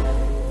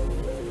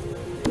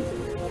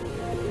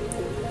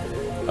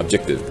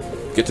 Objective.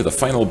 Get to the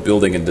final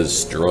building and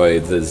destroy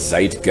the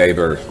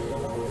Zeitgeber.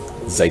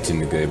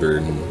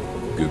 Zeitengeber.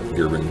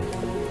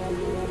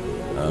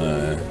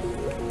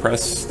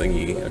 Press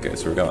thingy. Okay,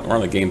 so we're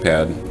on the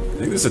gamepad. I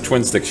think this is a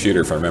twin stick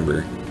shooter if I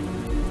remember.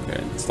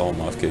 Okay, install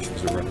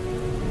modifications over.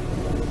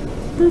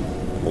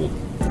 Little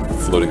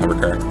floating hover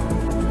car.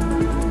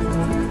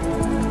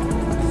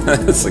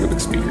 It's like a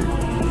big speaker.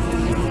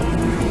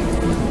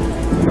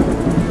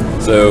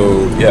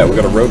 So yeah, we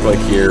got a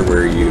roguelike here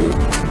where you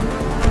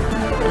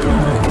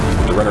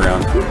run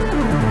around.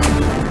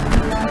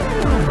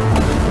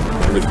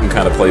 Everything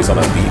kind of plays on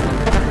a beat.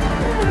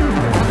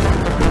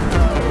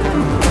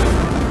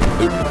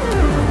 Oop.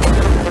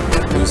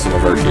 Lose some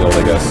of our shield,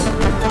 I guess.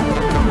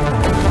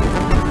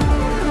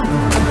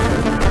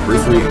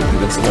 Briefly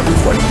convince them of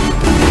reflection.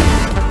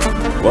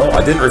 Well,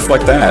 I didn't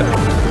reflect that.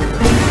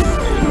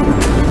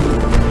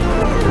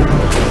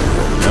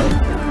 No.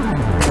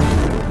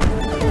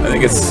 I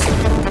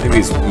think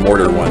these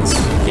mortar ones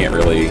can't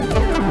really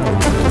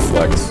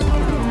reflect.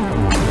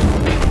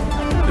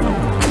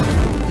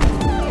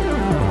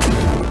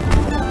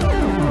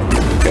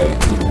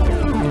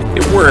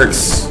 It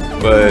works,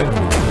 but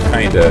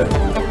kinda.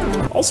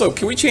 Also,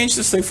 can we change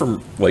this thing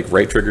from like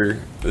right trigger?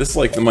 This is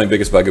like my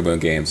biggest bugaboo in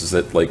games. Is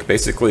that like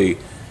basically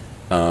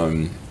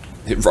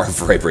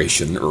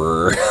vibration?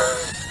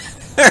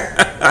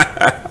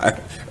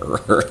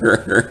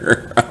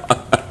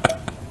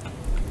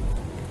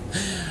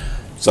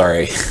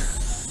 Sorry.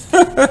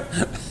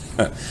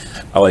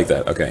 I like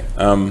that. Okay.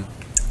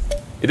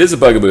 It is a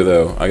bugaboo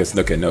though. I guess.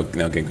 Okay. No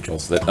game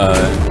controls. That.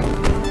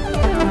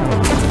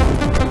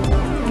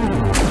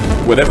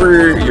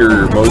 Whatever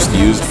your most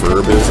used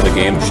verb is in a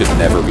game should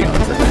never be on the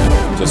trigger.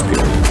 Just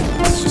period.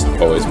 It's just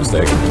always a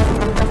mistake.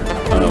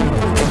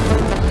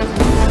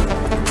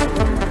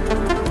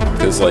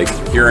 Because like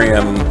here I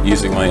am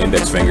using my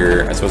index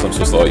finger. I suppose I'm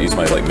supposed to use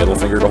my like middle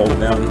finger to hold it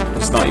down. I'm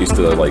just not used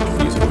to like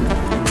using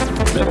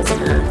middle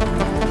finger to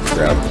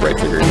grab right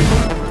trigger.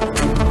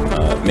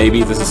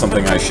 Maybe this is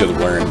something I should have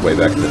learned way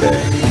back in the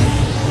day.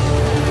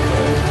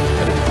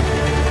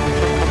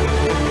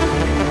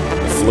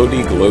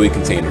 Floaty, glowy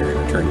container.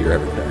 Return to your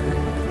avatar.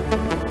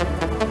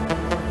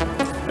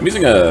 I'm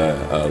using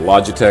a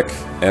Logitech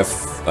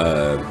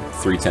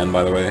F310,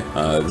 by the way.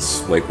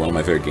 This is like one of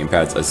my favorite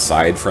gamepads,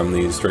 aside from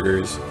these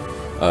triggers.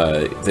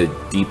 The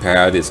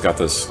D-pad, it's got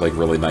this like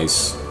really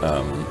nice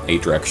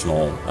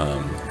 8-directional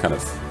kind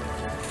of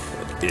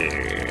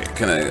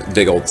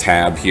big old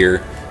tab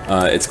here.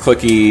 It's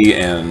clicky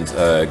and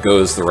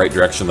goes the right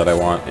direction that I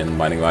want in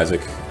Binding of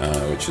Isaac,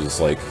 which is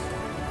like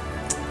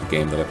a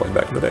game that I played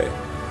back in the day.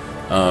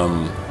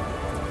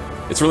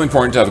 It's really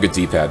important to have a good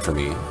D-pad for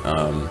me,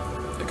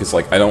 because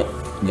like I don't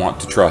want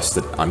to trust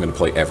that I'm going to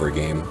play every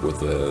game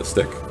with the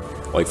stick.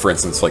 Like for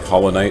instance, like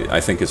Hollow Knight,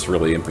 I think is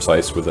really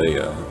imprecise with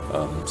a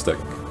stick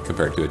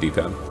compared to a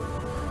D-pad.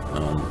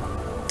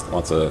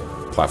 Lots of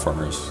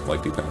platformers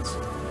like D-pads.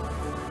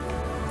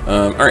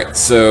 Alright,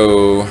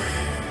 so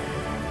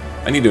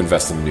I need to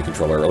invest in a new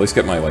controller, or at least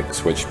get my like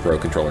Switch Pro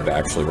controller to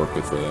actually work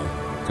with the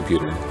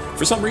computer.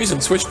 For some reason,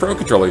 Switch Pro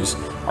controllers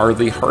are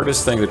the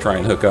hardest thing to try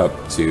and hook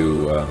up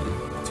to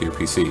your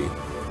PC.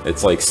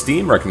 It's like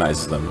Steam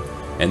recognizes them,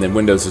 and then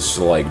Windows is just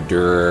like,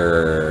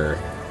 "Durr,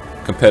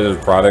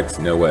 competitive product?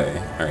 No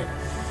way." Alright.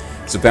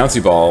 So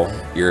Bouncy Ball,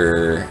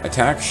 your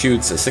attack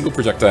shoots a single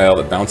projectile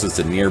that bounces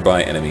to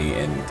nearby enemy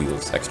and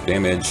deals extra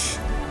damage.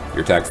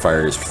 Your attack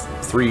fires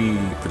 3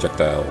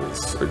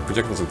 projectiles, or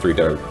projectiles in 3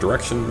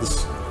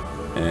 directions,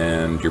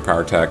 and your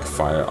power attack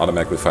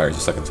automatically fires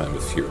a second time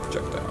with fewer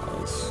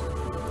projectiles.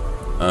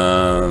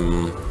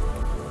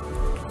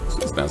 So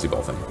this Bouncy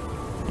Ball thing.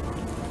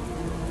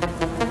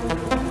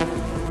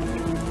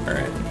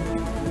 Alright.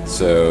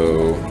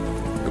 So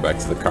go back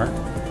to the car.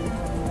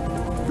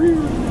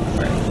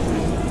 Alright.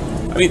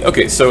 I mean,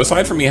 okay, so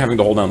aside from me having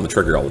to hold down the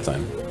trigger all the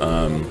time,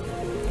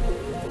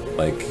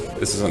 like,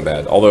 this isn't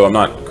bad. Although I'm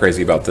not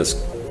crazy about this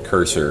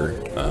cursor.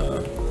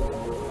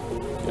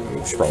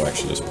 We should probably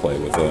actually just play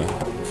with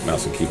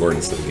mouse and keyboard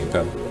instead of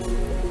gamepad.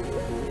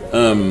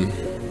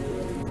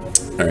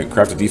 Alright,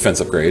 craft a defense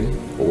upgrade,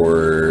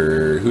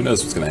 or who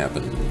knows what's going to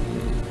happen.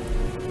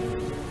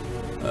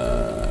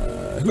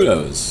 Who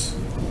knows?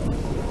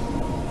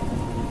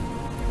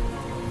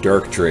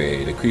 Dark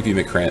trade, a creepy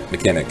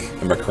mechanic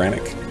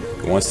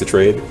who wants to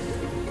trade,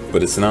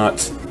 but it's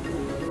not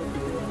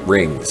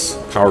rings,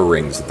 power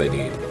rings that they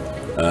need.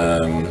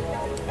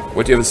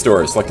 What do you have in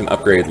store? Select an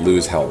upgrade,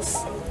 lose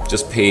health.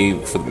 Just pay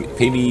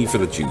me for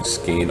the juice.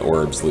 Gain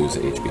orbs, lose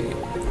HP.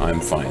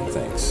 I'm fine,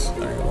 thanks.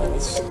 Alright, well,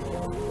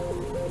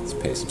 let's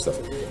pay some stuff.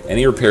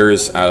 Any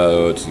repairs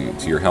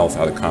to your health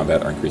out of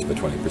combat are increased by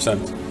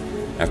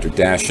 20%. After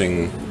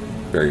dashing,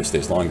 barrier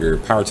stays longer.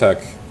 Power tech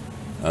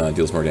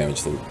deals more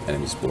damage to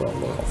enemies below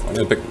low health. I'm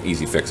going to pick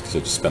easy fix because I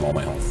just spent all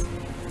my health.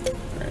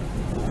 Alright.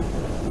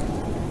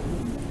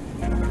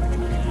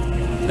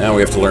 Now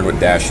we have to learn what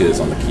dash is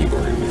on the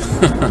keyboard.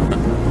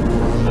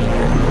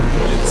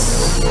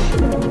 It's...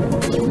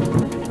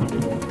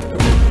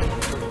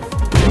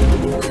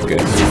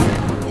 Okay.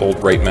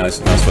 Hold right mouse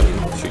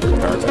button, shoot your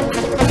power attack.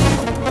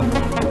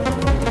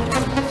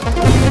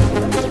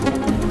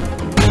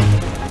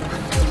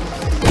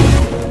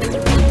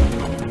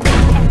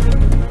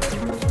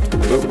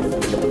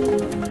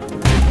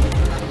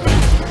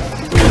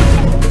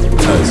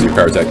 So your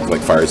power attack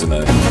like fires in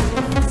the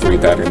 3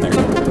 pattern there.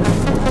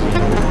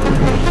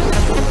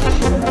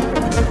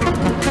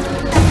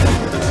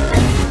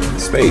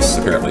 Space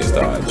apparently is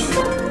dodge.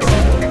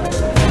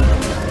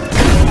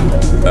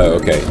 Oh,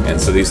 okay. And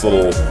so these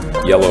little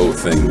yellow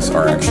things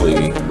are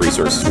actually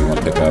resources we want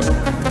to pick up.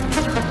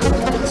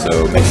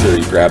 So make sure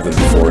you grab them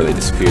before they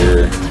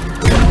disappear.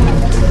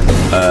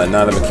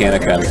 Not a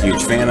mechanic I'm a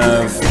huge fan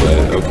of,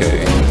 but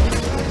okay.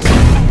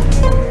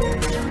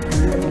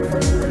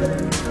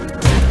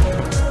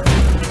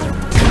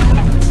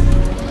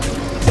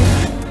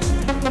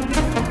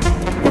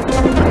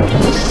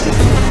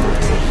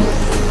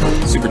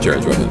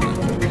 Supercharge weapon.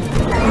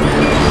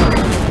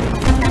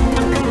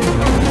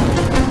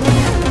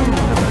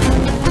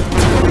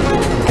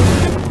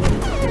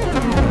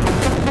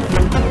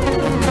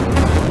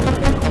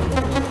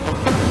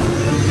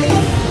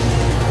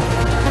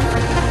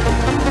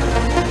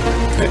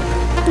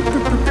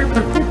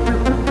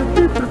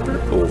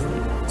 Little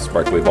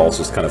sparkly balls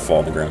just kind of fall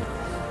on the ground.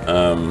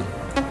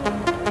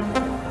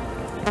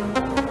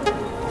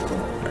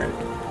 Alright.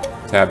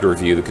 Tab to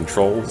review the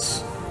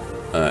controls.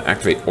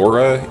 Activate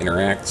aura,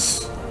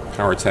 interacts,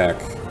 power attack,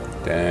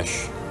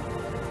 dash.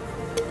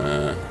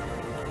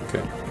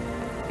 Okay.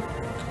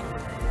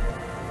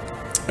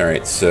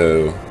 Alright,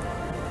 so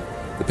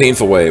the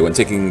painful way. When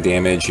taking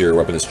damage, your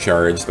weapon is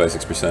charged by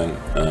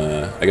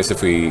 6%. I guess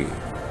if we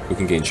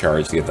can gain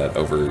charge to get that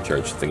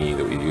overcharge thingy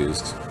that we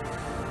used.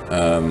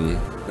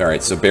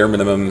 Alright, so bare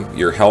minimum,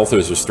 your health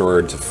is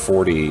restored to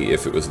 40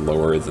 if it was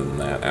lower than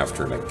that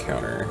after an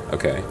encounter.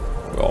 Okay,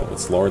 well,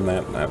 it's lower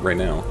than that right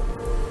now.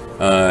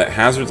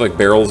 Hazards like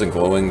barrels and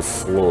glowing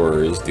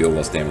floors deal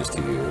less damage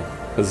to you.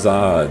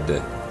 Huzzad.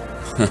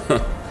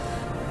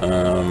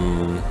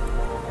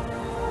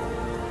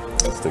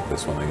 Let's take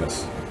this one, I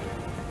guess.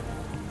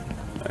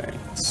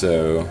 Alright,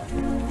 so...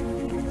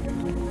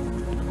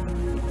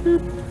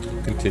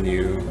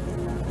 Continue.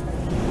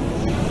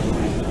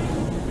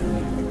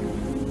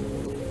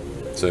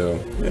 So,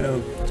 yeah,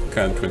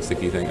 kind of twin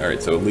sticky thing.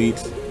 Alright, so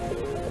elite.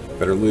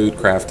 Better loot,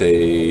 craft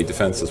a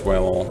defense as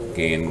well,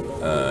 gain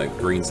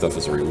green stuff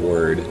as a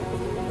reward. I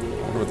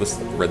wonder what this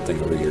red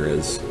thing over here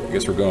is. I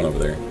guess we're going over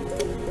there.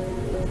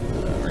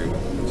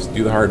 Just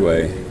do the hard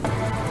way.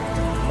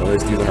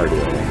 Always do the hard way.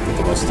 Get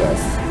the most stuff.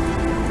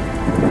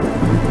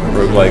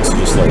 Roguelikes are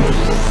just like,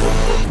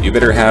 you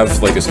better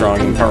have like a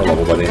strong power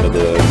level by the end of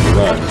the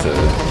run to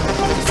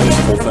finish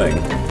the whole thing.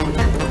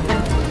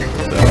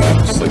 So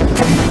just like,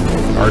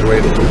 hard way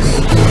it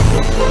is.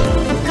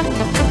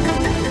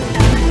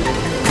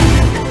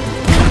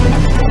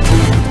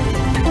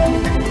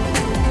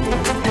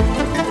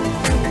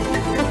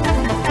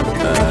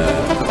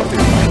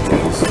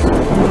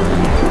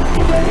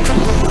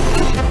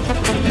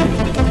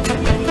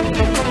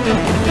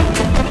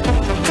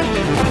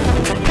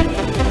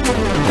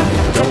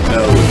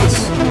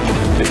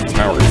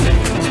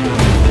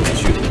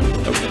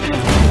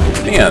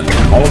 Man,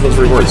 all of those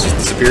rewards just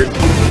disappeared.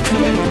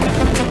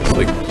 It's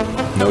like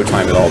no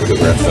time at all to go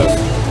grab stuff.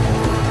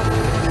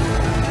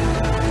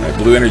 Right,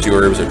 blue energy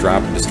orbs are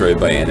dropped and destroyed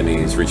by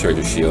enemies. Recharge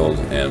your shield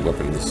and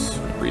weapons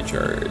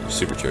recharge.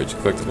 Supercharge.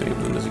 Collect as many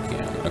of them as you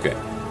can. Okay.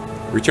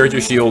 Recharge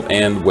your shield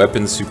and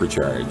weapons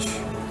supercharge.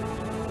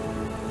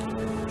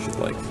 Should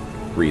like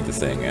read the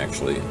thing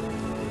actually.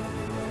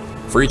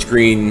 For each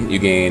green you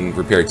gain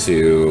repair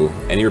 2.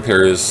 Any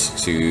repairs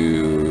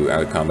to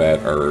out of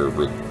combat are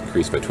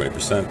increased by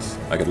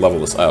 20%. I could level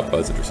this up, but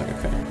that's interesting.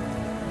 Okay.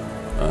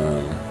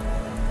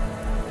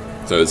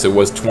 So it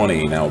was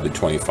 20, now it'll be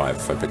 25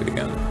 if I pick it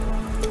again.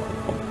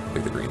 I'll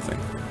pick the green thing.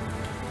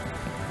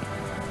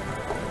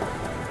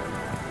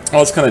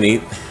 Oh, it's kind of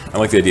neat. I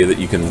like the idea that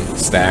you can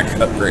stack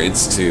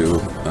upgrades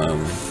to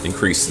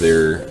increase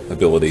their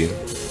ability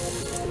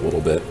a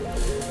little bit.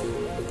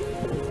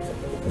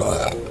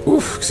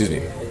 excuse me.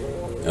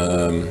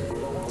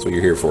 That's what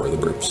you're here for, the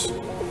burps.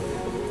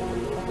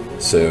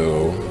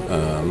 So,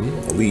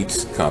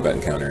 elite combat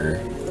encounter.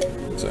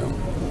 So,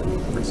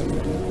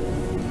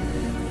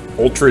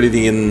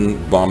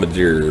 Ultradian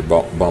Bombardier,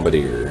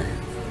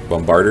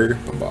 Bombarder,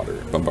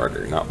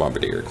 not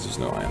Bombardier, because there's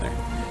no I in there.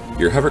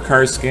 Your hover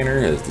car scanner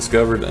has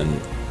discovered an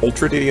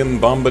Ultradian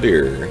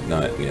Bombardier,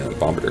 not, you know,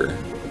 Bombarder.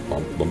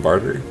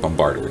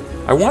 Bombarder.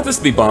 I want this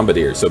to be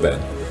Bombardier so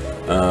bad.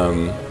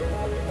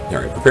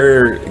 Alright,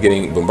 prepare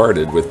getting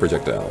bombarded with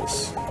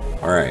projectiles.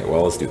 Alright,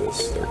 well, let's do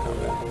this. Start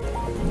combat.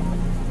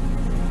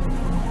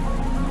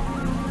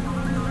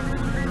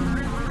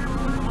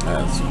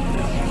 That's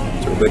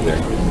real big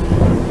there.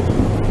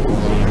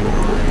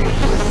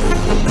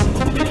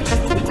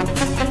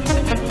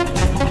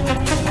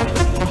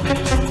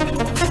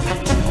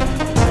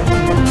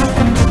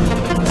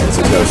 This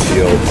is no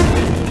shield.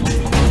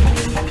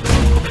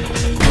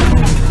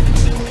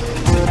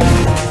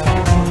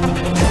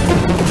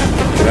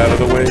 Get out of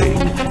the way.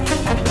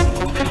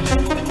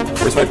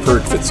 Where's my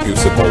perk that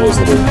scoops up all those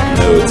little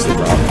nodes that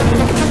drop?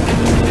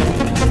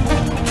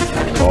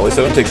 Alright, well, at least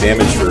I don't take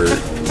damage for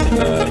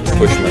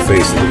pushing my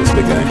face into this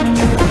big guy.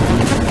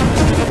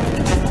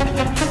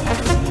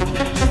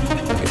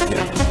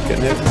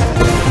 Getting hit.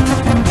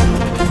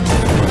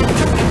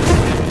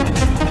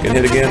 Getting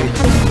hit again.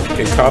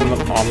 Getting caught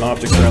on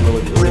objects around the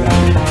arena.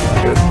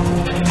 Not good.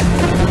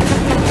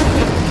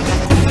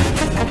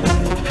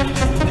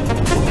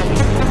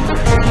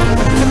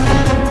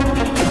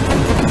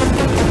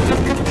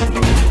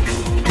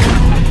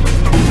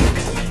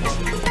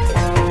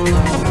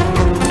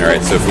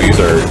 Alright, so if we use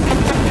our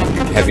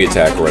heavy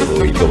attack or whatever,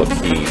 we build up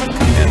heat,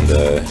 and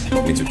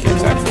it means we can't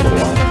attack for a little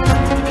while.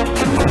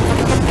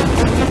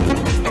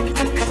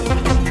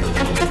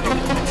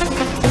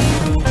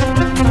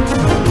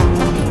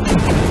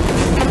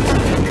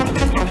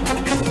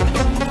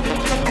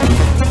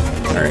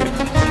 Alright.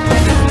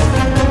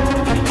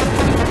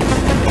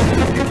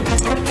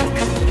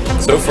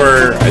 So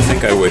far, I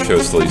think I wish I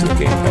was still using the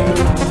gamepad.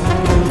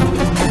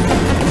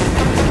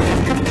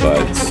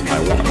 But I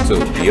want to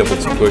be able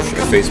to push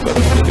a face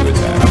button to do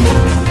attack.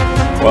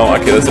 Well,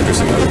 okay, that's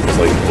interesting though, because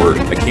like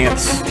I can't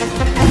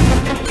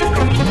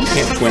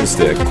twin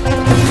stick and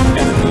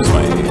then use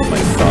my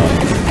thumb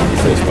on the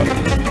face button.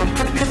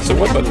 So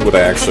what button would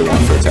I actually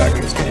want for attack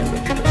in this game? I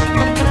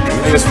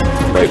mean, I guess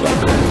right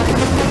button.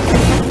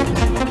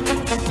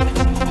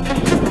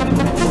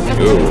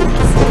 Ooh,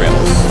 4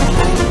 panels.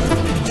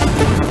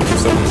 Do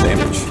 7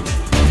 damage.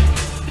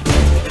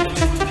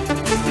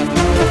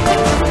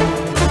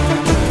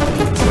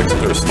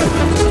 There's just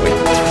like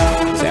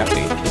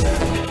zappy.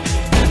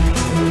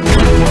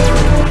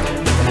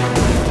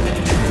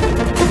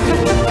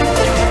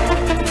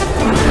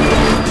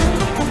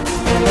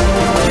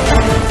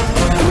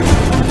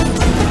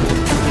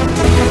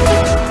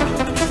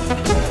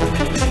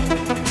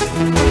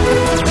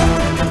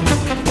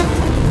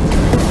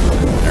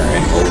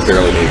 Alright, well, we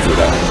barely made through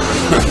that.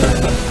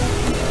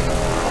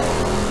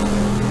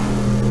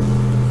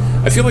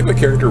 I feel like my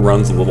character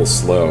runs a little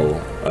slow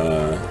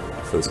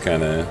for this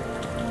kind of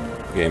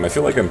game. I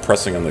feel like I'm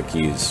pressing on the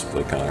keys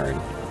like kind of hard.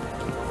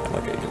 I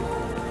like I can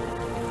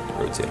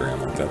rotate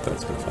around like that.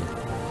 That's been fun.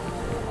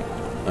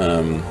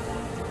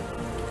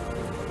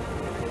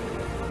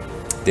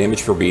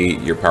 Damage per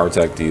beat. Your power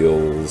attack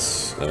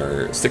deals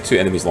or stick to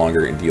enemies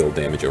longer and deal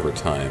damage over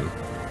time.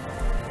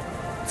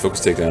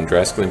 Focus takedown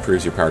drastically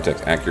improves your power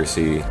attack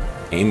accuracy.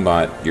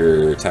 Aimbot.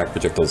 Your attack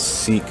projectiles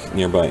seek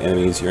nearby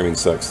enemies. Your aiming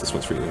sucks. This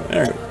one's for you. All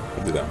right,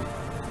 we'll do that one.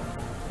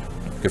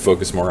 You can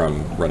focus more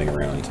on running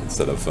around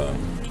instead of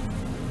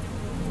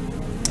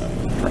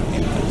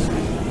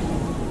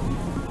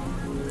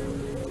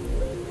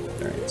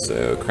Alright,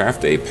 so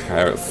craft a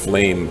power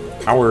flame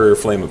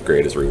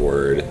upgrade as a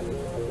reward.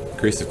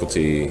 Increase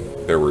difficulty,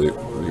 better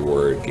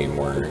reward, gain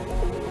more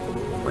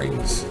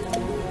rings.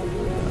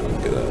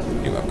 Get a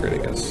new upgrade, I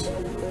guess.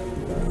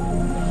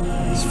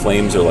 These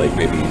flames are like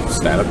maybe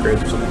stat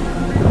upgrades or something.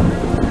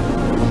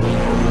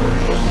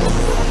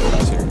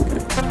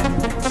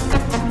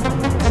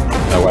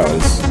 Oh wow,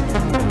 it's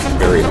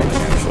very homing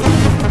actually.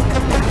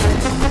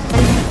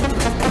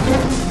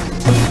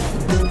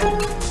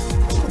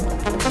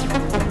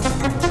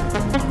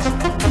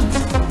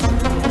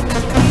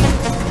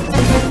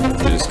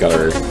 We just got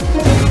our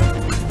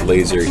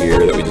laser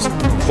here that we just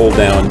pull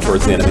down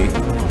towards the enemy.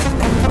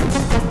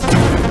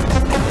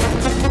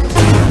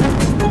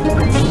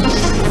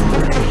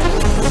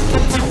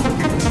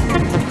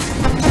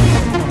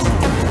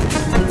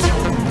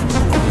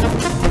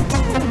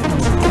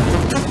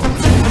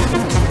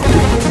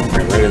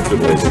 Right into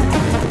the laser.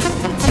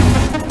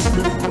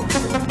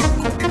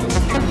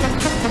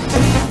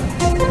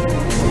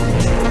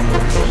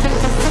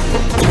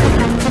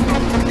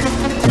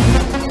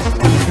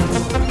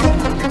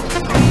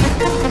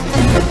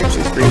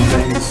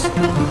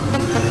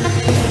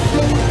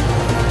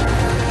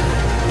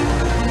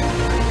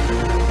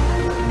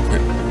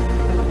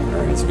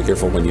 Alright, so be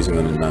careful when using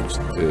them and not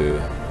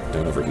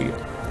don't overheat.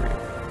 Right.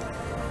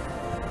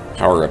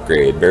 Power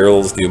upgrade.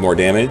 Barrels do more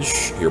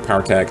damage. Your power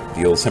attack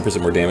deals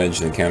 10% more damage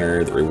than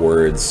encounter that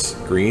rewards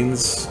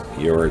greens.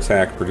 Your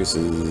attack deals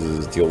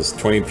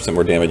 20%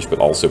 more damage, but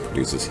also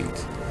produces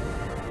heat.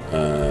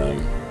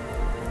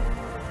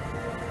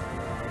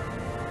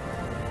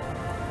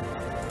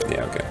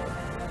 Yeah, okay.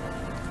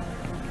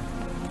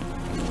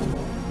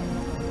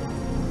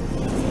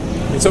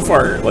 And so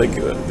far, like,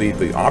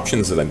 the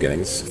options that I'm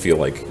getting feel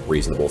like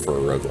reasonable for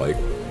a roguelike.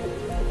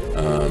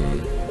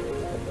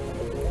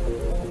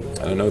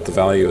 I don't know what the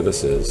value of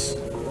this is.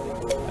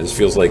 It just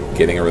feels like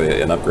getting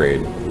an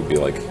upgrade would be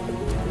like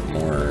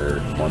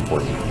more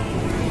important.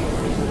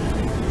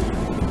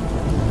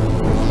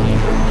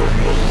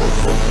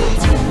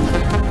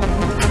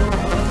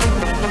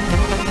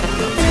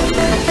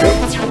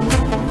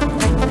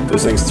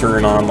 Those things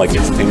turn on like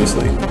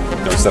instantaneously.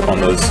 Don't step on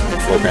those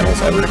floor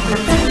panels ever.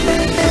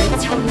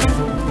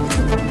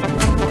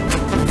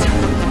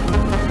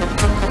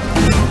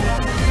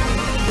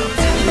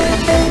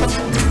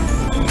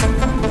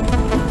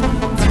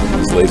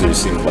 Lasers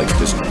seem to like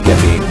just get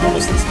me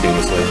almost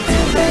instantaneously,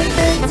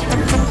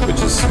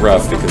 which is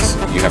rough because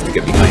you have to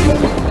get behind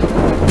them,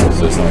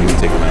 so it's not like you can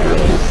take them out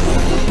early.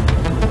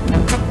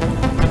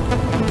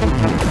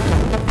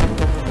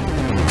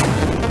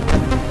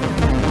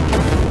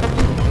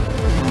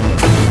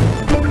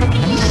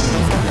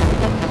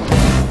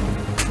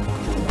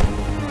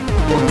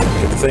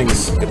 Get the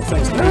things, get the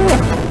things. No!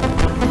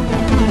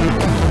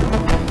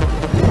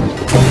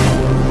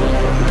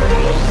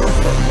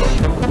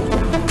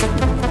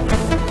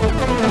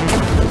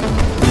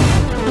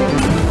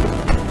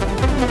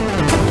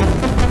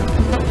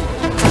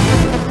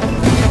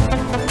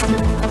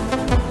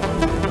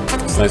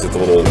 It's nice that the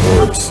little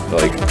orbs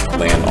like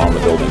land on the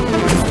building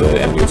if the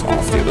enemy is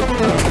off the other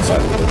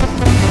side of the building.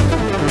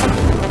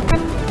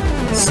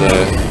 It's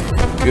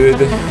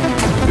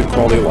good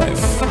quality of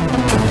life.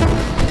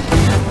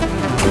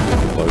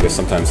 Well, I guess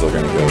sometimes they're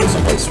going to go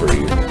someplace where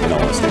you don't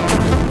want to stay.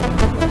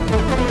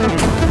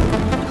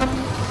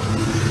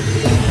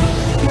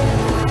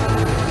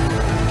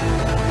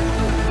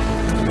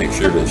 Make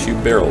sure to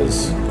shoot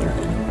barrels.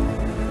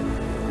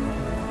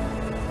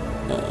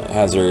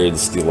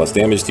 Hazards deal less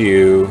damage to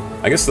you.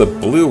 I guess the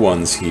blue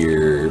ones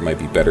here might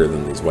be better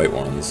than these white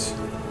ones.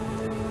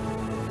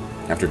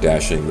 After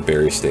dashing, the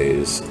berry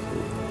stays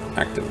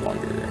active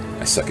longer.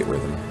 I suck at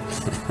rhythm.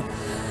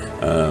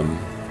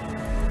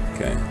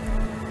 Okay.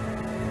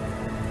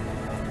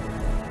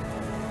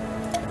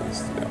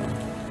 Let's do that one.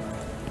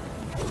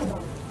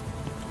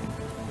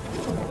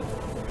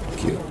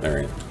 Cute.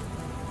 Alright.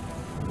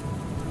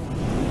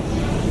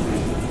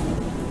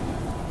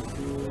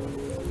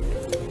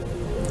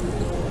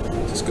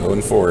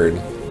 Going forward,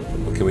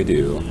 what can we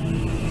do?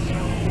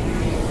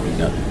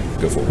 No,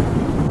 go forward.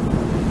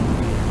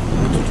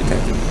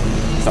 Detected.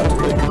 It's not too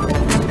late.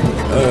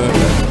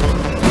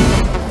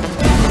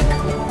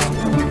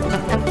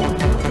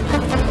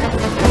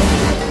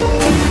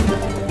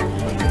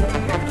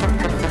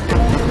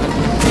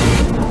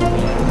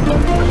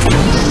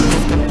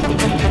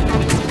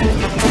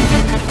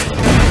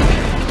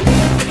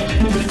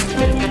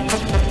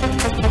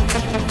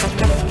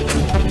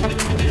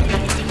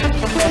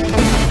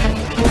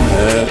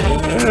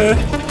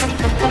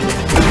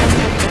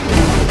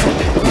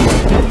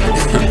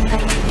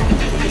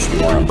 Should be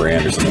more on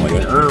brand or something like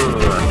that.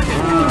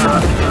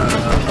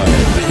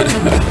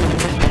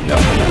 No.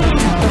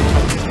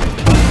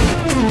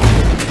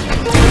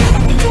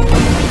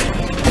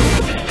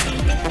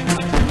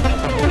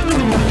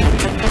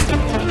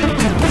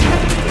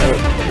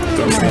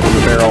 Don't stand in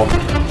the barrel.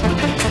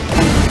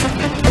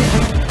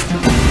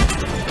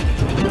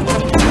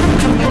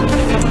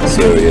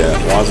 So yeah,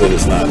 Wazit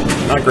is not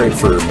great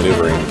for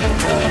maneuvering.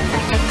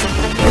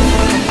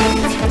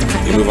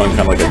 You move on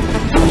kind of like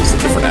almost a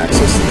different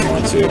axis than you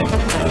want to.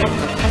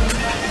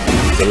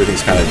 So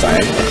everything's kind of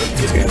diagonal in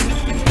this game.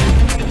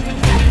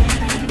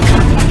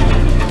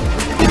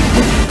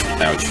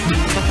 Ouch.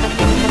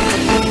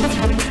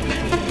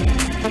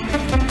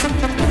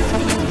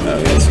 Yeah,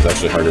 this is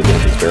actually harder to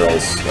hit these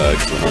barrels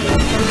because of the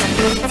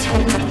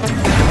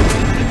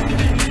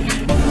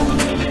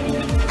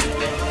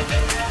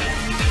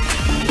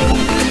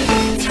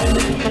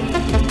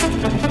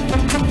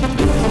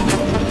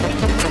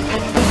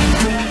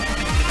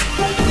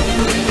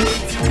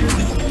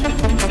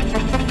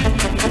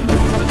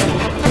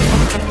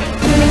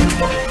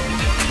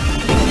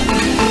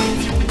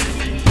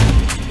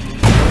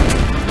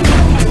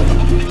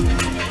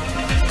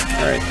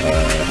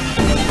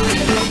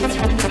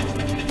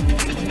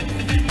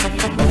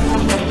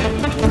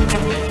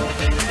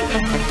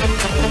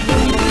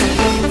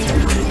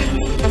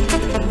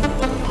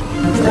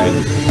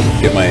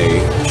get my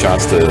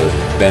shots to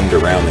bend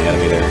around the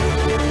enemy there.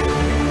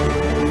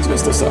 It's gonna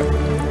still suck.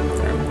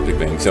 Right, big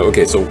bang. So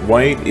okay, so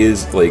white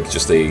is like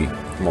just a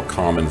more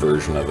common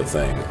version of the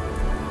thing,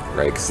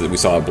 right? Because we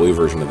saw a blue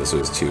version of this. It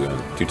was two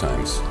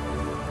times.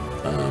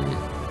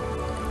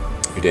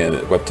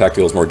 Web attack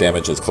deals more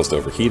damage and it's close to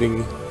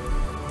overheating.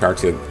 Power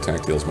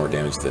attack deals more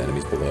damage to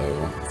enemies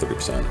below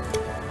 30%.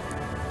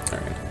 All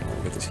right,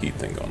 we'll get this heat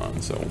thing going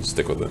on, so we'll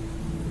stick with it.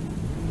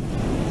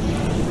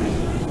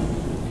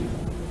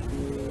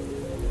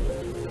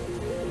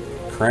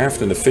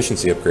 Craft and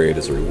efficiency upgrade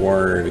is a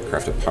reward.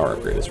 Craft a power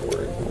upgrade is a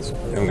reward.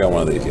 We haven't got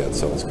one of these yet,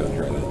 so let's go and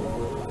try that.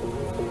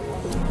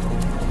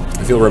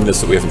 I feel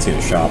remiss that we haven't seen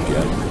a shop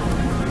yet.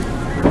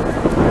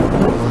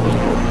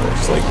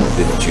 Just like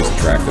didn't choose a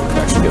track that would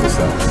actually give us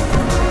that.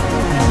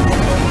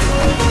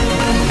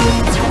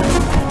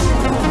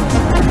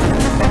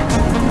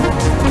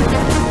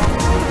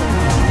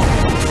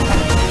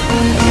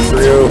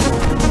 Through.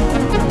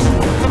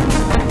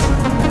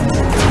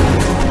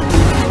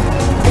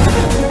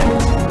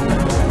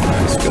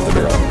 Nice, get the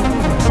barrel.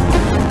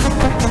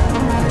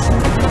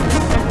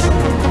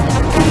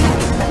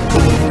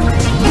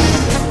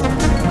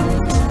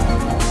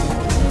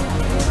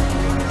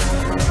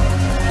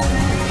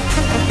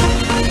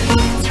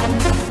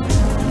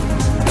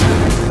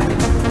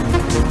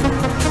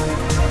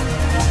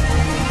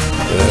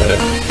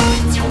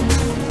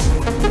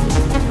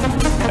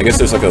 I guess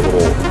there's like a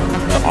little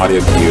audio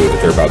cue that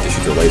they're about to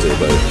shoot their laser,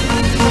 but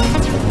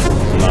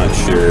I'm not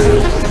sure.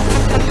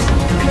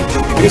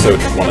 I guess I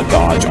would want to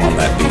dodge on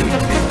that beat.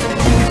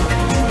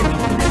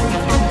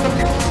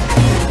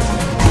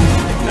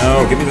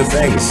 No, give me the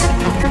things.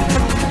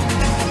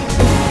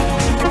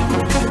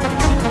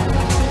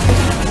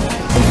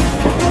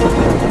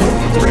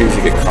 It's pretty easy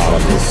to get caught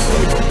on this,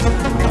 like,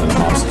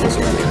 obstacles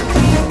around here.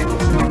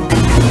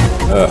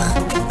 Ugh.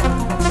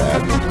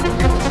 Bad.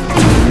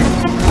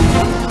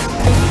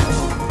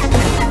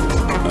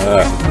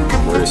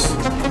 Worse.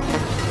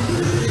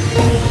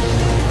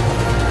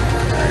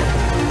 Alright.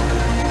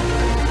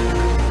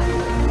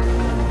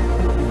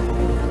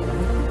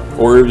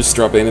 Orbs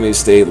drop enemies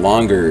stay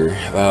longer.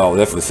 Well, I'll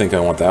definitely think I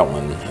want that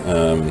one.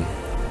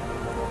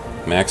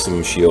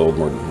 Maximum shield,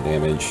 more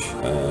damage.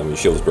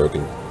 Shield is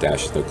broken.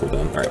 Dash is no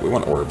cooldown. Alright, we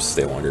want orbs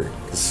stay longer.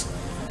 Because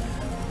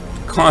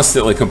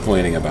constantly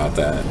complaining about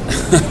that.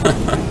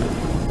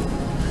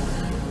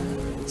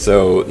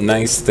 So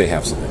nice they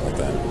have something like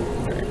that.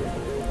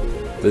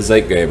 The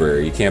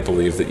Zeitgeber, you can't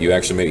believe that you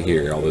actually made it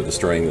here, although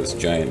destroying this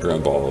giant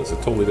drone ball is a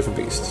totally different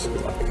beast.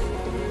 Good luck.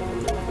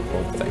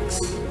 Well, thanks.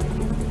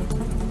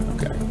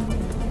 Okay.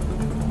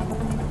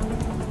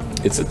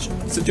 It's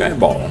a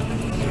giant ball.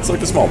 It's like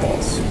the small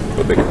balls,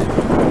 but bigger.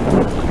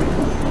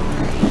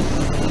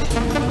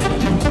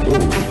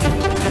 Ooh.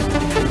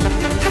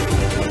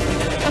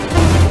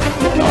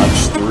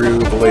 Dodge through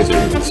the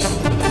lasers.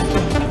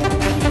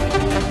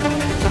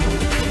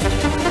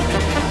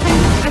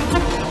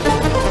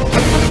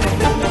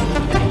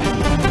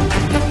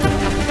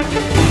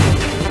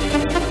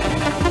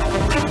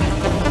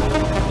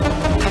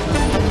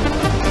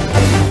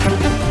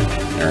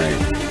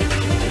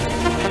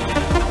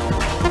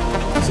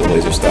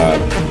 Laser stop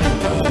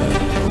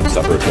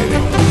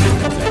rotating.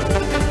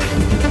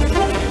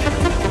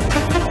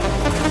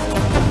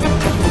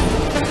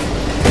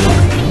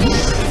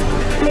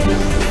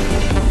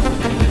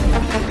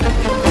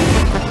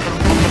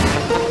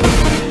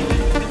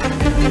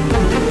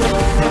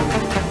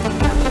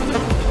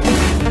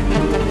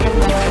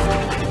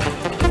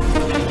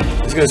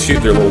 These guys shoot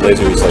their little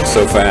lasers like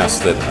so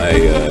fast that I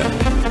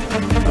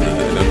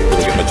don't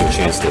really get much of a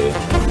chance to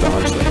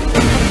dodge them.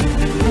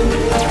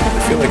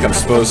 I feel like I'm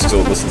supposed to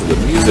listen to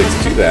the music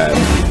to do that,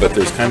 but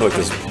there's kind of like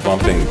this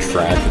bumping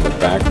track in the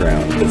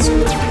background that's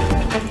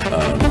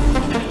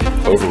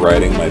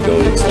overriding my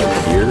ability to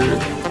like hear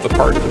the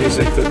part of the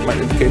music that might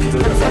indicate that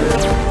they're going to fire.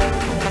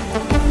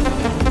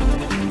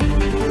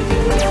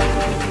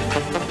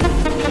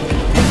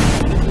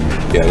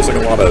 Yeah, there's like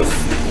a lot of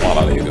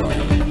audio going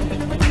on.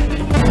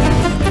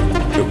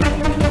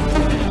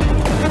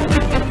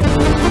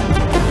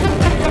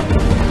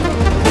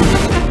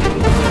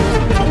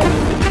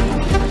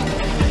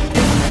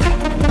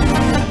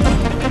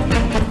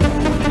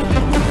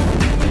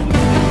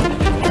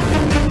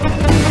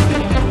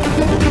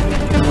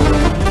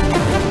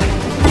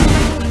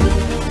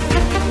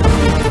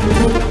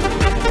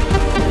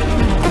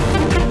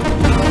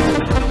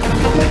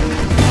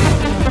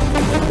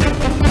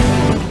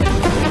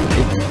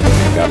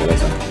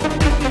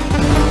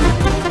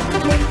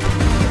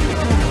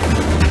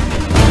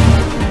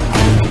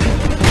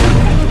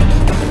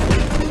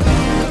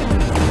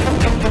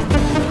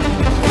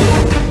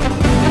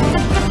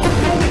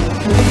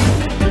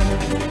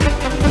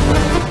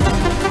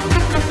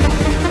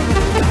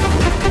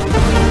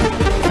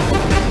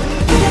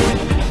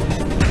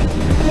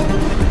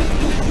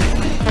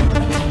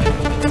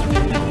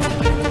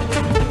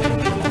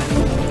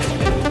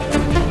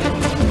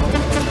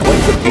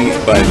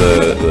 By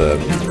the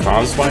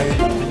cause by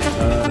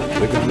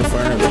the gun to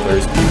fire, the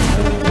player's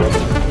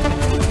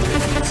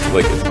it's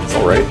like it's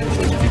all right,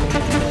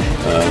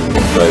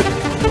 but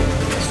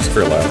it's just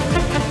very loud.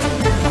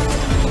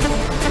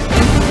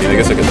 I mean, I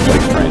guess I could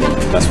like try and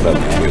mess with that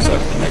in the audio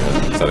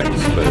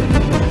settings, but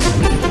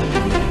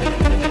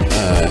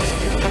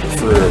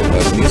for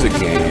a music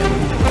game,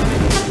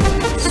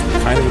 it's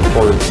kind of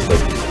important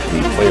that the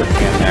player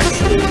can't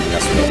actually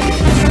mess with it.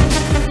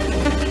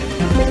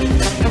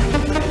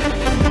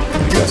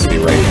 It has to be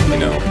right, you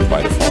know,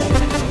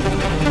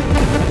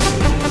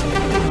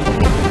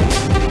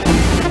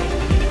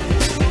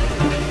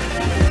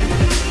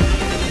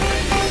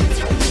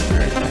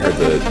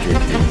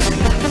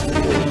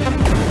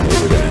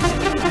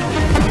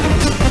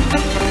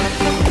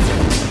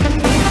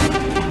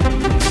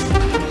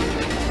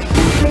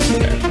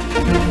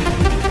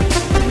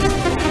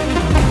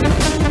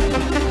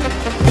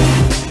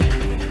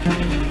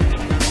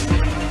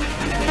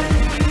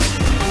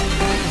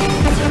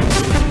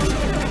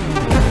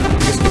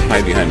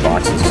 Hide behind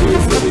boxes too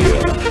for the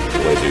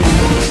lasers.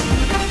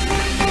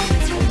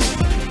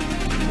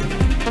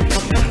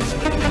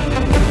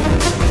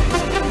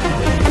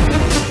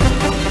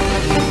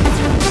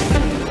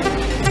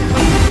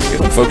 Okay,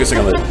 I'm focusing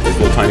on these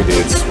little tiny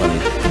dudes when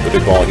the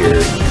big ball here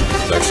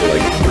is actually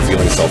like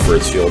revealing itself for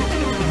its shield.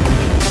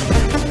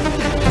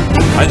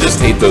 I just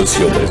hate those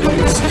shield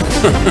lasers.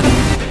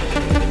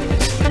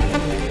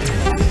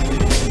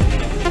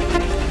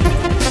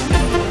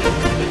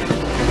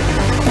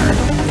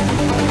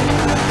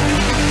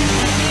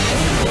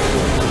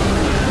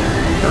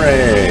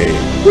 Hooray!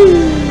 Woo!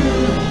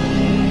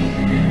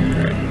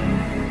 Alright.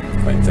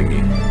 Fine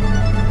thingy.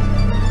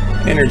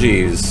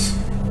 Energies!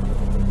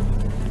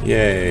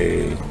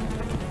 Yay!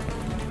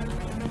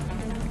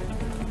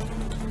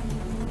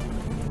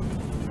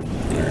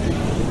 Alright.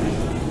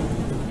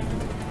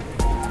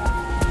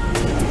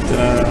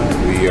 Ta-da!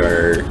 We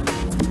are...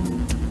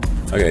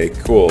 Okay,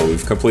 cool.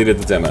 We've completed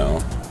the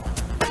demo.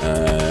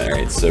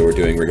 Alright, so we're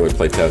doing regular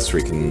playtests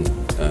where we can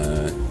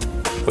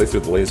play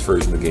through the latest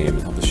version of the game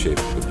and help us shape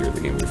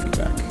the game with your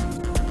feedback.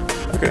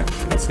 Okay,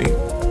 that's neat.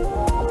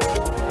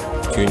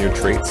 Tune your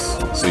traits,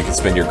 so you can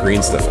spend your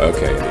green stuff.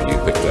 Okay, that you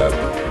picked up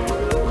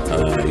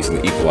using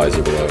the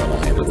equalizer below, and I'll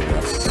handle the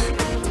rest.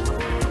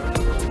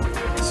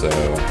 So,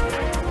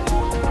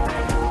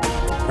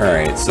 all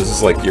right. So this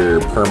is like your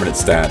permanent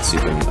stats you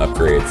can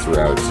upgrade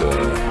throughout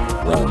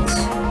runs.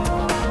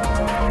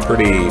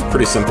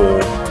 Pretty simple.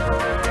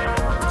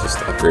 Just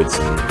upgrades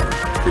and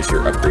increase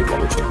your upgrade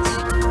level chance.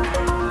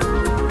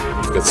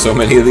 Got so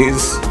many of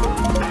these.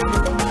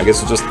 I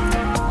guess we'll just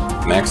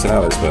max it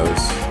out, I suppose.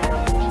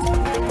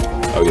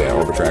 Oh yeah,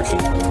 orb attraction.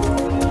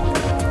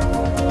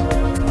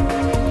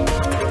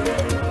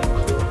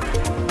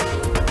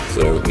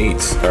 So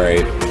neat.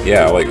 Alright.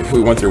 Yeah, like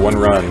we went through one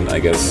run, I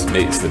guess.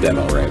 Maybe it's the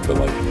demo, right? But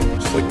like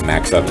just like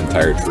max out an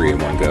entire tree in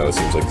one go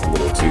seems like a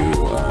little too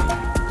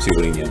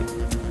lenient.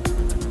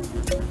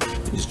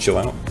 You just chill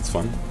out, it's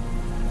fun.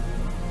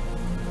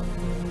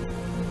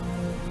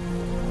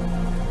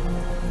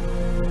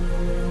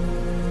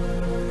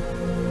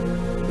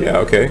 Yeah,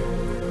 okay.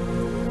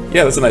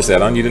 Yeah, that's a nice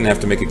add-on. You didn't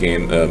have to make a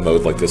game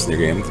mode like this in your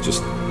game to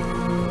just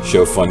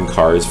show fun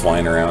cars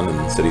flying around in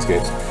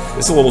cityscapes.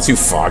 It's a little too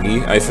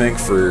foggy, I think,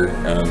 for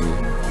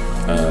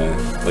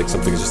like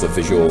something just a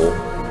visual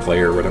play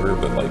or whatever,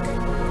 but like...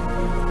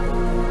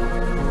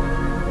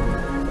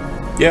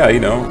 Yeah, you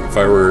know, if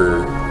I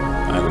were...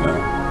 I don't know.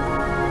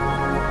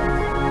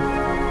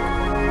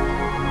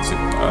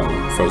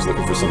 If I was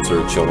looking for some sort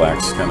of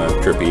chillax, kind of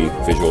trippy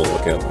visual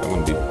look at, it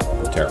wouldn't be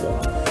terrible.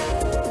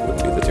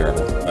 Wouldn't be the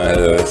terrible.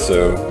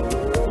 So...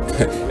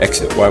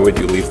 Exit, why would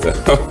you leave though?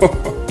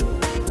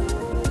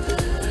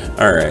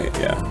 Alright,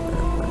 yeah.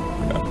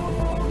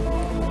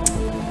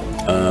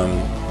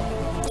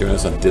 Join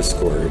us on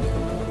Discord.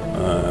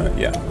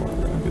 Yeah,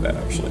 we're gonna do that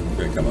actually.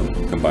 We're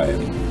gonna come by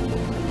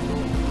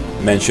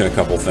and mention a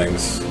couple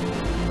things.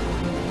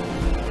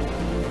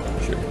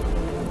 Sure.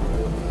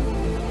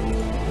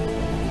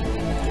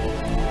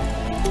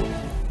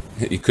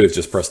 You could have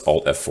just pressed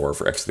Alt F4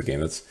 for exit the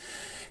game. That's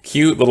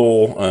cute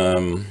little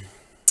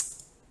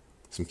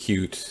some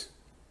cute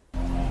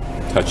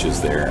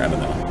touches there. I don't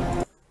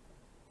know.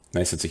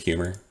 Nice sense of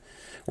humor.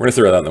 We're gonna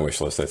throw that on the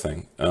wish list, I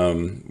think.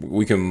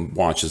 We can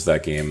watch as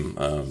that game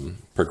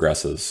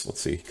progresses. Let's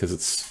see, because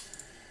it's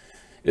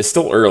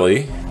still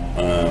early.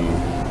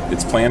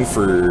 It's planned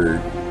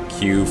for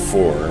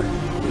Q4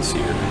 this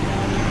year,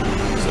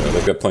 so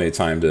they've got plenty of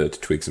time to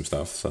tweak some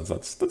stuff. So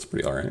that's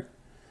pretty all right.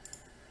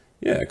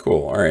 Yeah,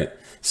 cool. All right.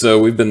 So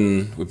we've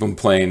been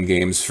playing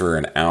games for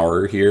an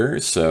hour here.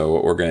 So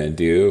what we're gonna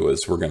do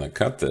is we're gonna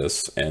cut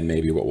this, and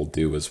maybe what we'll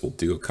do is we'll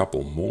do a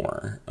couple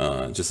more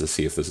just to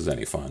see if this is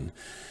any fun.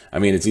 I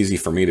mean, it's easy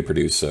for me to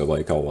produce, so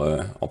like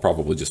I'll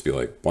probably just be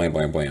like blam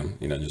blam blam,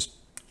 you know, just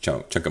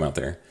chunk them out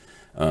there.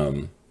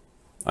 I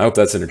hope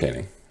that's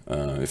entertaining.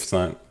 If it's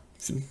not,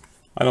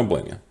 I don't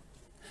blame you.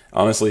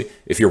 Honestly,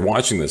 if you're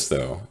watching this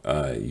though,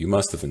 you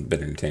must have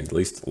been entertained at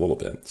least a little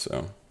bit.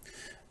 So,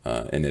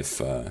 and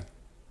if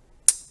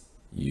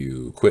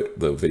you quit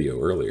the video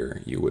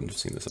earlier, you wouldn't have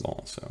seen this at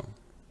all. So,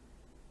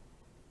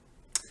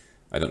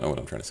 I don't know what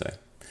I'm trying to say.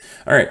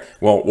 All right,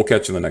 well, we'll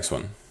catch you in the next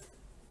one.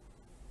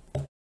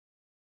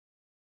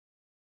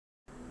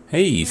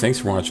 Hey, thanks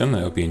for watching.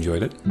 I hope you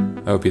enjoyed it.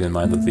 I hope you didn't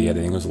mind that the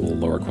editing was a little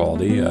lower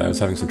quality. I was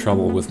having some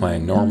trouble with my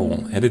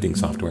normal editing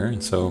software,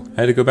 and so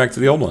I had to go back to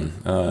the old one.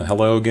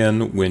 Hello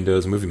again,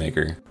 Windows Movie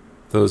Maker.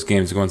 Those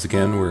games, once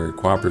again, were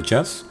Cooperative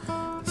Chess,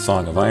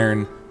 Song of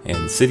Iron,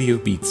 and City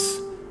of Beats.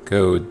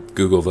 Go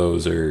Google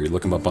those or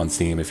look them up on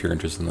Steam if you're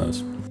interested in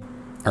those.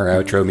 Our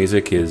outro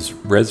music is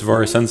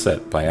Reservoir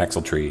Sunset by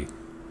Axletree.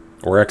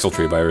 Or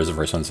Axletree by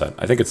Reservoir Sunset.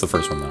 I think it's the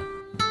first one, though.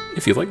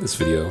 If you like this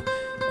video,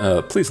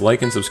 Please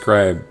like and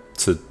subscribe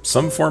to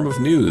some form of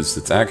news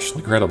that's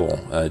actually credible.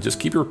 Just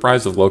keep you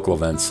apprised of local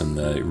events and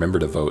remember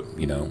to vote,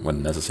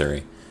 when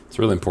necessary. It's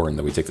really important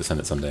that we take the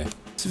Senate someday.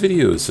 This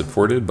video is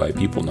supported by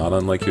people not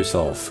unlike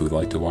yourself who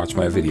like to watch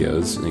my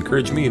videos and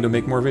encourage me to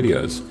make more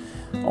videos.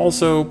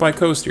 Also by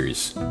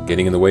coasters,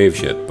 getting in the way of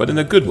shit, but in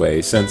a good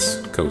way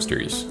since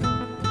coasters.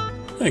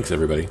 Thanks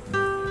everybody.